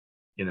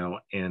 you know,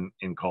 and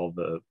call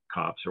the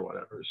cops or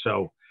whatever.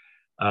 So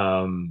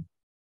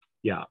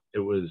yeah, it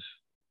was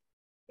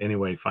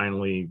anyway,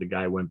 finally the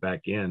guy went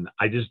back in.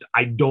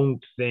 I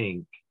don't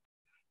think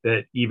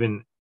that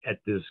even at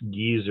this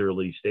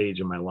geezerly stage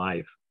in my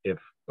life,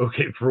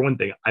 for one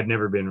thing,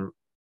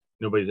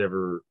 nobody's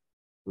ever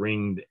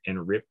ringed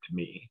and ripped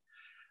me.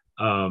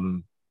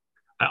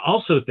 I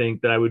also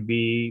think that I would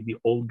be the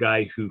old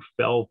guy who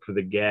fell for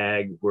the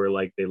gag where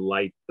like they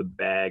light the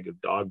bag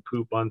of dog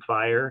poop on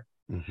fire.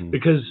 Mm-hmm.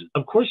 Because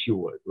of course you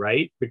would,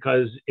 right?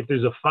 Because if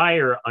there's a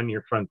fire on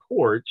your front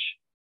porch,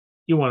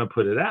 you want to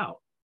put it out.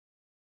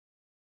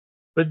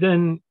 But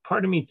then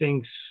part of me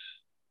thinks,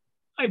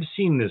 I've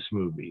seen this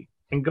movie,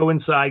 and go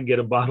inside, get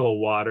a bottle of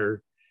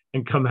water,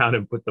 and come out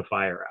and put the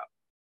fire out.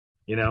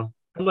 You know,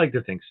 I'd like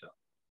to think so.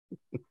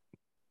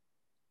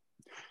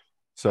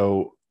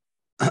 So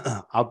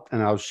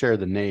I'll share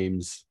the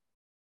names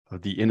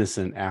of the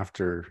innocent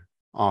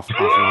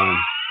offline.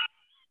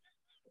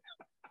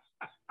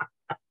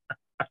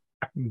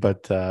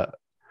 But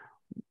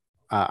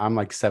I'm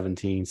like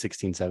 16,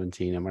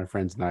 17, and my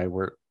friends and I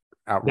were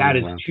out. That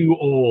is around. Too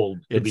old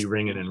to be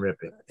ringing and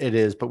ripping. It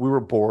is, but we were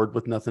bored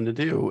with nothing to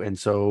do. And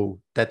so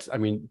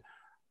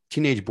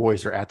teenage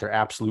boys are at their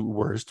absolute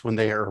worst when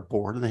they are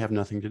bored and they have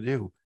nothing to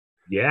do.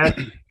 Yeah.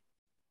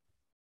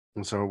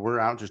 And so we're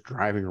out just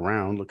driving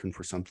around looking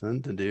for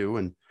something to do.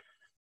 And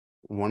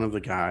one of the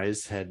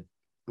guys had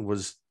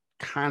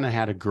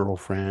a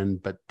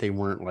girlfriend, but they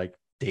weren't like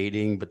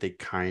dating, but they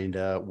kind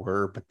of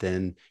were. But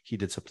then he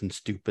did something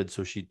stupid,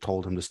 so she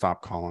told him to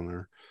stop calling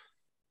her.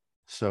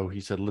 So he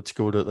said, let's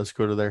go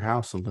to their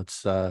house and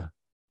let's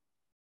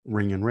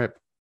ring and rip.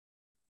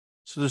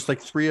 So there's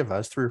like three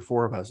or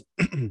four of us,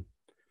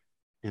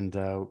 and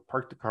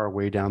parked the car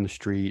way down the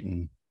street,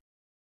 and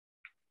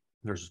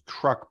there's a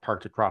truck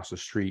parked across the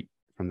street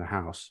from the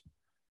house.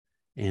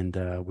 And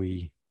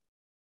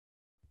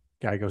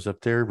guy goes up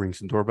there, rings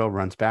the doorbell,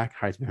 runs back,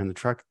 hides behind the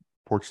truck.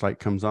 Porch light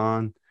comes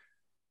on.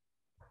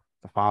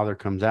 The father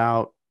comes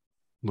out,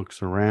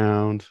 looks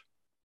around,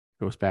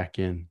 goes back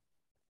in.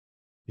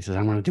 He says,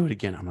 I'm going to do it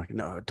again. I'm like,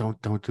 no,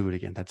 don't do it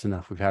again. That's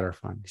enough. We've had our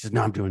fun. He says,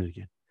 no, I'm doing it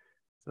again.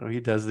 So he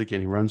does it again.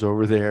 He runs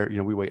over there. You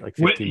know, we wait like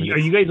 15 minutes. Are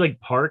you guys like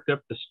parked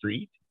up the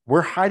street?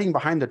 We're hiding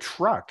behind the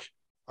truck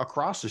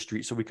across the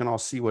street so we can all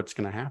see what's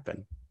going to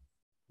happen.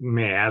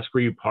 May I ask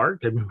where you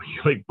parked? I mean, were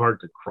you like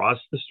parked across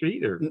the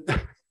street or?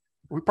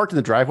 We parked in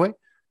the driveway.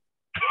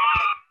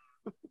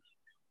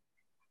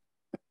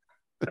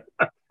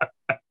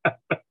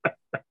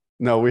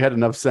 No, we had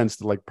enough sense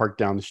to like park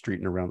down the street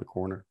and around the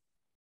corner.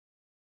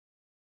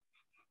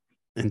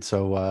 And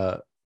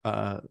so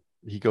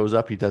he goes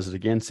up, he does it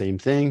again, same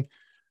thing.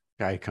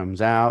 Guy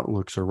comes out,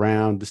 looks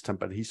around this time,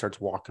 but he starts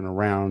walking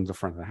around the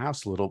front of the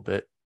house a little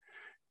bit,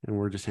 and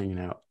we're just hanging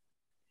out.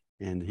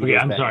 And he Okay,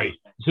 goes I'm back sorry.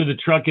 So the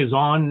truck is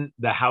on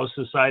the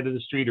house's side of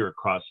the street or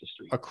across the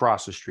street?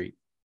 across the street.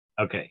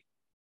 Okay.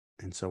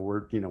 And so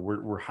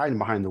we're hiding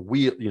behind the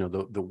wheel,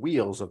 the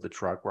wheels of the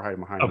truck. We're hiding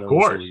behind Of those.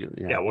 course. So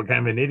Yeah. What kind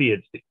of an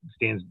idiot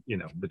stands,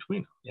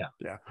 between them? Yeah.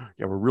 Yeah.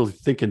 Yeah. We're really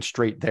thinking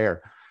straight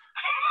there.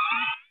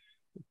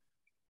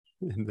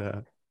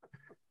 And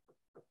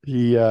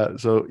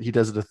so he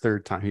does it a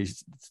third time.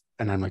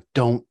 And I'm like,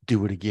 don't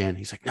do it again.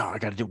 He's like, no, I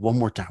got to do it one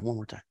more time.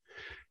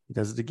 He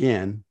does it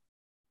again.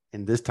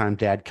 And this time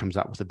Dad comes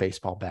out with a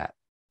baseball bat.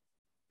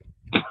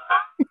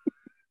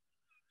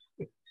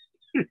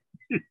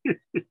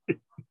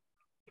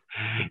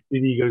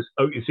 And he goes,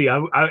 oh, you see,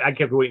 I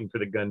kept waiting for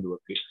the gun to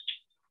appear.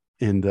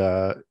 And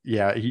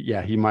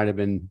he might have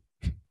been.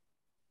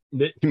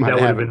 That would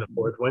have been the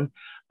fourth one.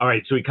 All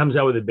right, so he comes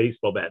out with a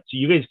baseball bat. So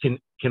you guys can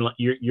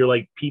you're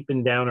like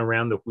peeping down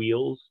around the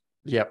wheels.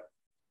 Yep.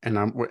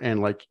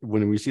 And like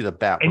when we see the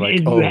bat, and, we're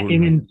like,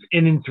 and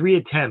in 3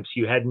 attempts,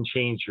 you hadn't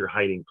changed your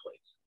hiding place.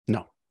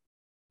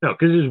 No,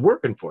 because it's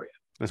working for you.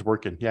 It's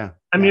working. Yeah.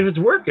 I mean, if it's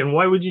working,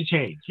 why would you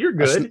change? You're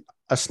good.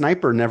 A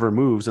sniper never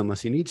moves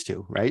unless he needs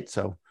to, right?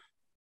 So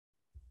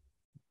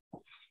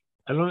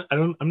I'm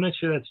not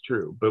sure that's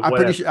true, but I'm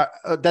pretty sure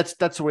that's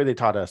the way they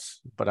taught us,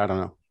 but I don't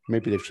know.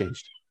 Maybe they've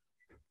changed.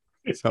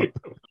 So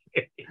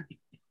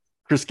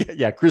Chris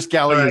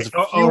Galley is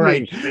fuming.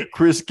 Right.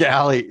 Chris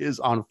Galley is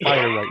on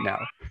fire right now.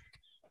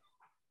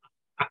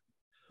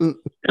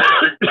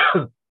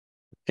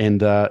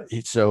 And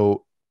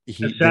so a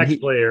sax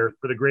player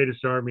for the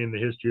greatest army in the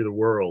history of the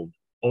world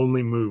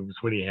only moves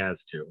when he has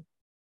to.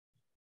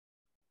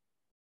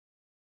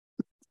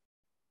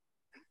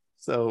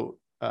 So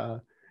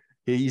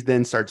he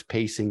then starts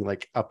pacing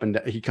like up and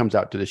down. He comes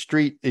out to the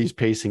street. He's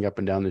pacing up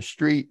and down the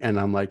street. And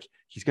I'm like,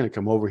 he's going to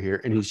come over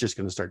here and he's just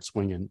going to start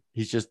swinging.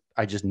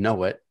 I just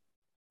know it,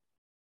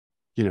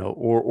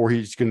 or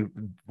we're going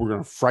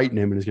to frighten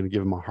him and he's going to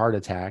give him a heart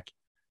attack.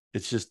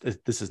 This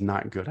is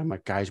not good. I'm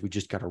like, guys, we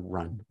just got to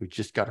run. We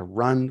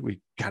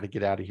got to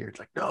get out of here. It's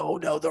like, no,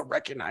 they'll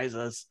recognize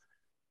us.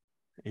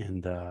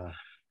 And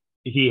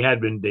he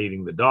had been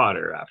dating the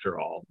daughter after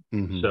all.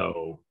 Mm-hmm.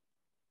 So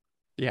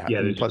yeah.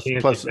 Plus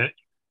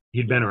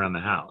he'd been around the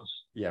house.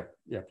 Yeah.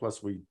 Yeah.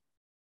 Plus we,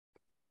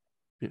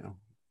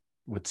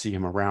 would see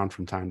him around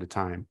from time to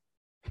time.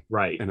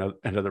 Right. And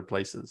other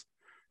places.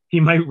 He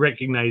might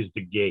recognize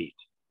the gate.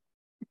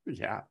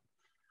 Yeah.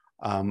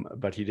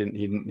 But he didn't,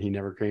 he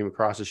never came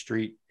across the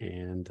street,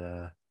 and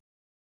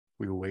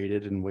we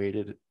waited and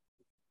waited,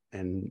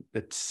 and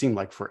it seemed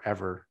like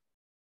forever.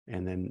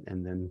 And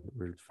then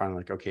we're finally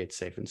like, okay, it's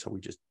safe. And so we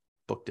just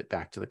booked it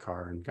back to the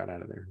car and got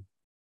out of there.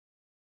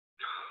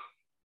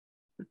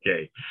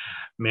 Okay,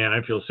 man,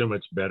 I feel so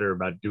much better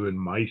about doing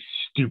my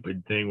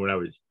stupid thing when I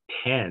was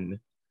 10.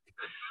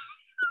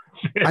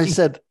 I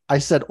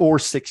said, or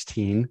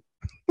 16.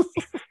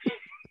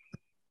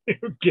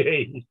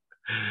 Okay.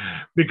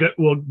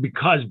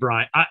 Because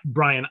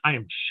Brian, I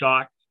am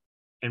shocked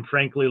and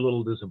frankly a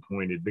little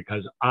disappointed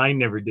because I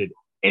never did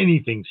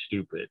anything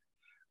stupid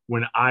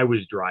when I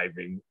was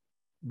driving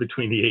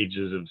between the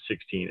ages of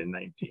 16 and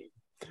 19.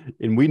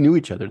 And we knew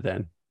each other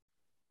then.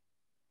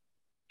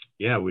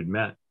 Yeah, we'd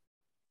met.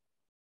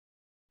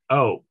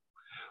 Oh,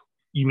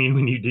 you mean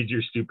when you did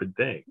your stupid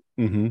thing?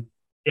 Mm-hmm.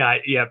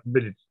 Yeah,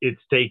 but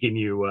it's taken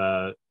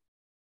you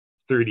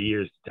 30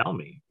 years to tell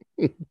me.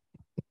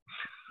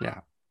 Yeah.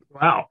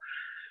 Wow.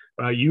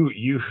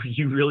 You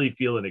really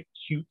feel an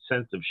acute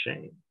sense of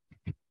shame.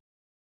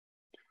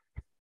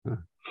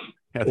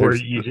 Yeah, or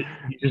you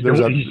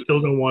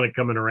still don't want it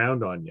coming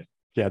around on you.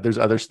 Yeah, there's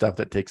other stuff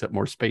that takes up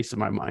more space in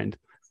my mind.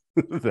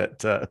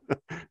 That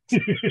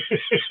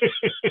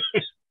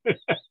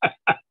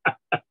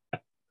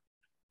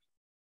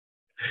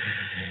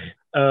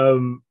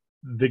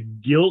the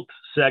guilt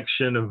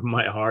section of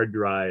my hard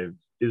drive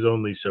is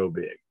only so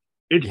big.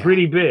 It's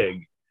pretty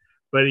big,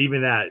 but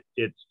even that,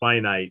 it's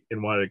finite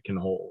in what it can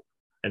hold.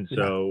 And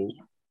so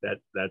that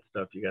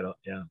stuff you gotta,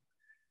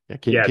 I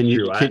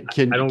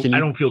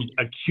don't feel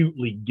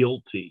acutely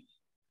guilty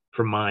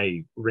for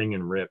my ring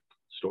and rip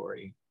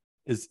story.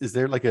 Is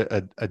there like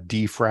a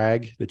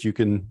defrag that you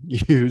can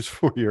use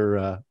for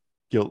your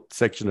guilt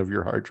section of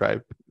your hard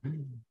drive?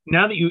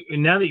 Now that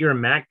you're a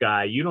Mac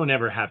guy, you don't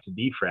ever have to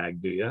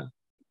defrag, do you?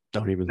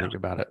 Don't even think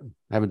about it.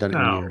 I haven't done it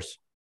in years.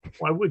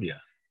 Why would you?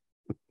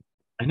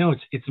 I know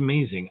it's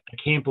amazing. I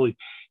can't believe,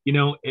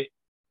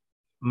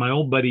 my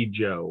old buddy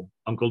Joe,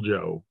 Uncle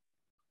Joe,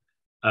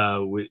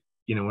 when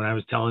I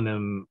was telling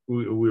him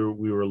we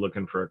were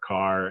looking for a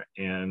car,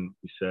 and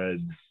we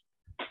said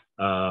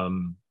I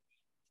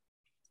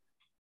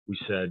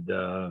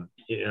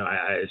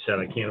said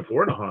I can't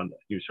afford a Honda.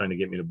 He was trying to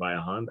get me to buy a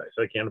Honda. I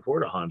said I can't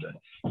afford a Honda.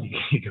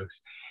 He goes,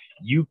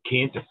 you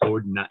can't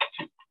afford not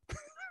to.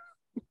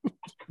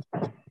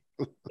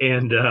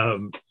 And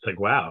it's like,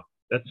 wow,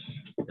 that's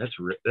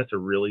a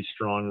really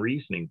strong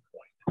reasoning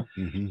point.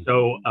 Mm-hmm.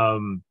 So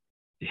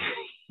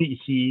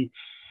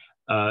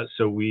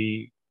so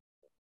we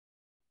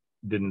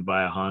didn't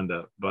buy a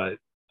Honda, but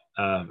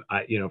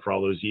for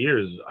all those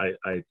years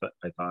I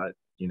thought,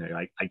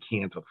 I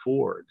can't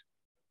afford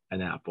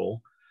an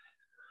apple.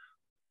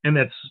 And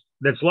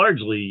that's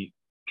largely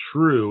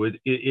true. It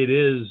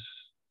is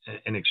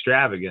an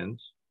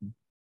extravagance,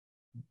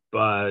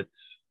 but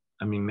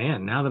I mean,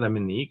 man, now that I'm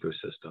in the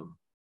ecosystem,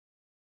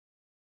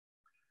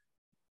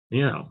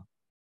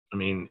 I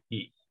mean,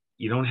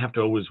 you don't have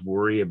to always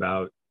worry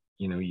about,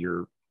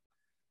 your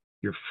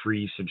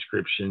free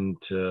subscription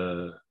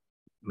to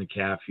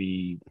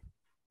McAfee,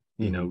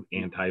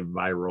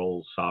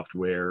 antiviral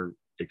software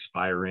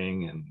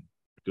expiring and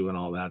doing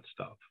all that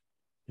stuff.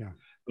 Yeah. I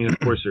mean, of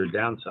course, there are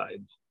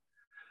downsides,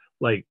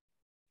 like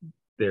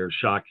their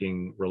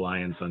shocking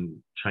reliance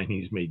on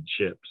Chinese-made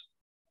chips.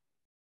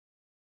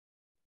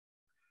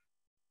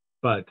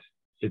 But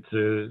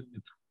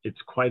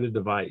it's quite a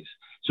device.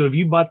 So have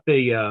you bought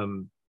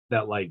the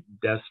that like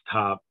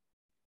desktop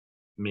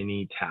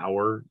mini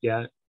tower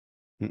yet?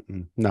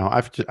 No,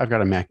 I've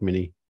got a Mac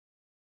Mini.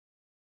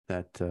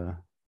 That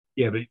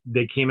yeah, but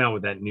they came out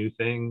with that new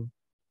thing.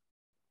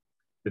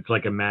 It's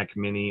like a Mac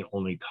Mini,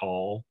 only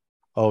tall.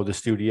 Oh, the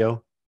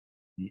Studio.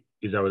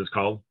 Is that what it's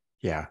called?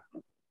 Yeah.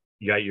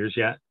 You got yours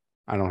yet?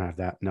 I don't have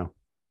that. No.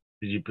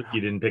 You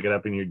didn't pick it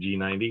up in your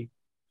G90?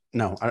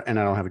 No, and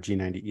I don't have a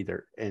G90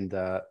 either. And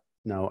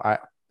no,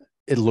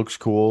 it looks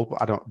cool.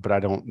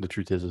 The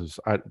truth is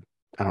I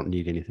don't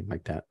need anything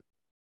like that.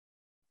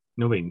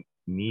 Nobody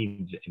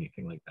needs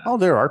anything like that. Oh,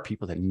 there are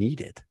people that need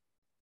it.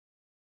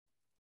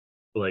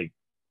 Like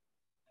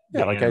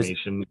the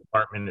animation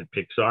department at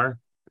Pixar?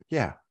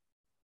 Yeah.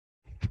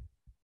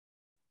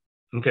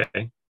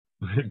 Okay.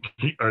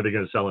 Are they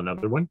going to sell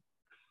another one?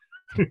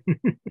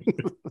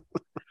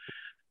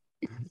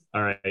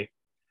 All right.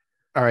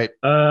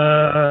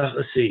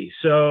 Let's see.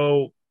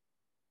 So,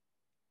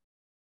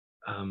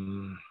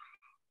 all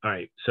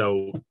right.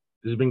 So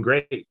this has been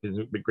great. It's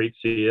been great to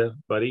see you,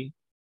 buddy.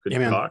 Good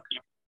to talk.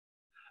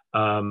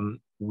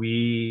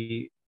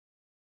 We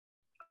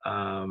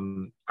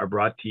are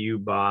brought to you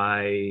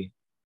by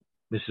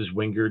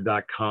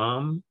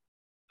mrswenger.com,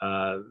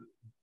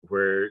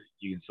 where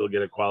you can still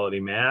get a quality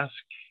mask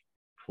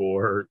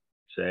for,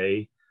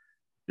 say,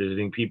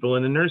 visiting people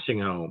in a nursing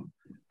home,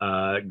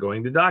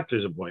 going to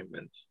doctor's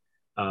appointments.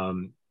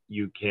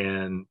 You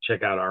can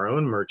check out our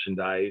own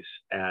merchandise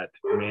at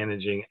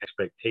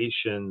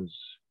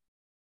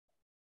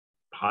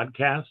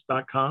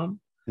managingexpectationspodcast.com.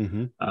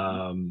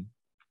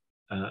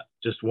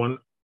 Just one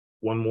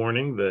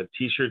warning: the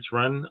t-shirts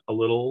run a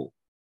little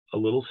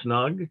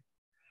snug,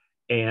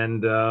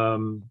 and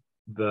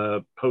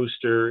the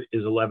poster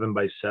is 11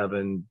 by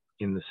 7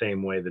 in the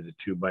same way that a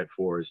 2 by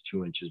 4 is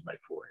 2 inches by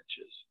 4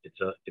 inches. It's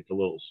a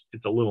little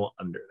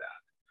under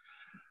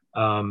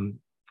that.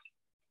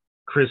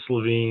 Chris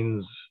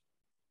Levine's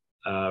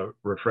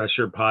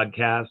Refresher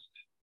podcast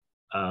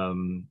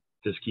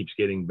just keeps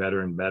getting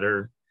better and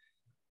better.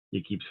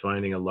 He keeps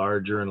finding a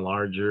larger and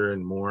larger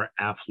and more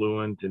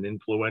affluent and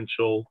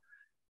influential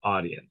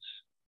audience.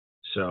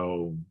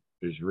 So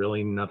there's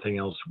really nothing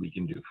else we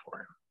can do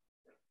for him.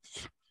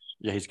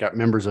 Yeah, he's got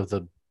members of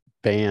the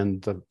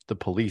band, the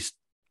Police,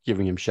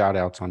 giving him shout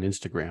outs on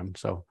Instagram.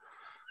 So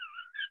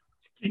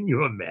can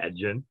you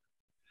imagine?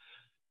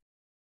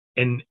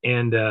 And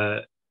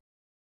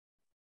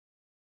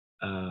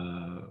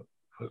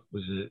what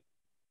was it?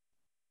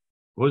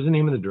 What was the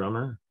name of the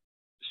drummer?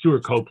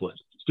 Stuart Copeland.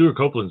 Stuart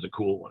Copeland's a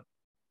cool one.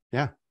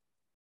 Yeah.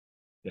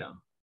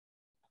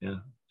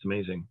 It's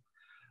amazing.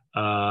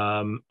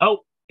 And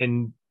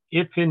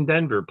if in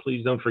Denver,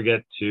 please don't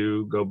forget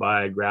to go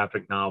buy a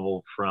graphic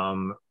novel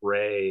from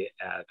Ray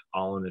at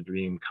All in a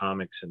Dream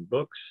Comics and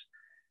Books.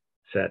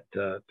 It's at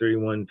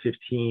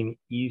 3115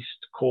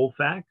 East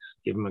Colfax.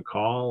 Give him a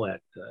call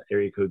at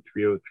area code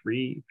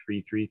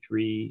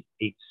 303-333-8616.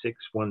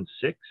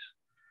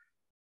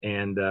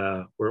 And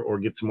or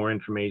get some more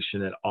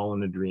information at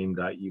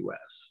allinadream.us.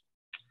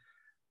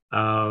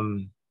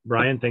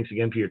 Brian, thanks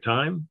again for your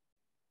time.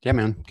 Yeah,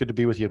 man. Good to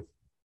be with you.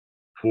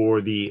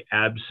 For the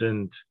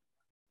absent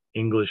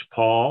English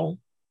Paul,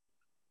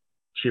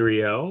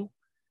 cheerio.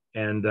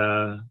 And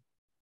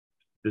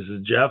this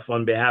is Jeff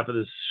on behalf of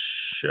this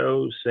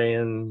show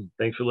saying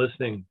thanks for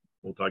listening.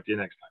 We'll talk to you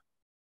next time.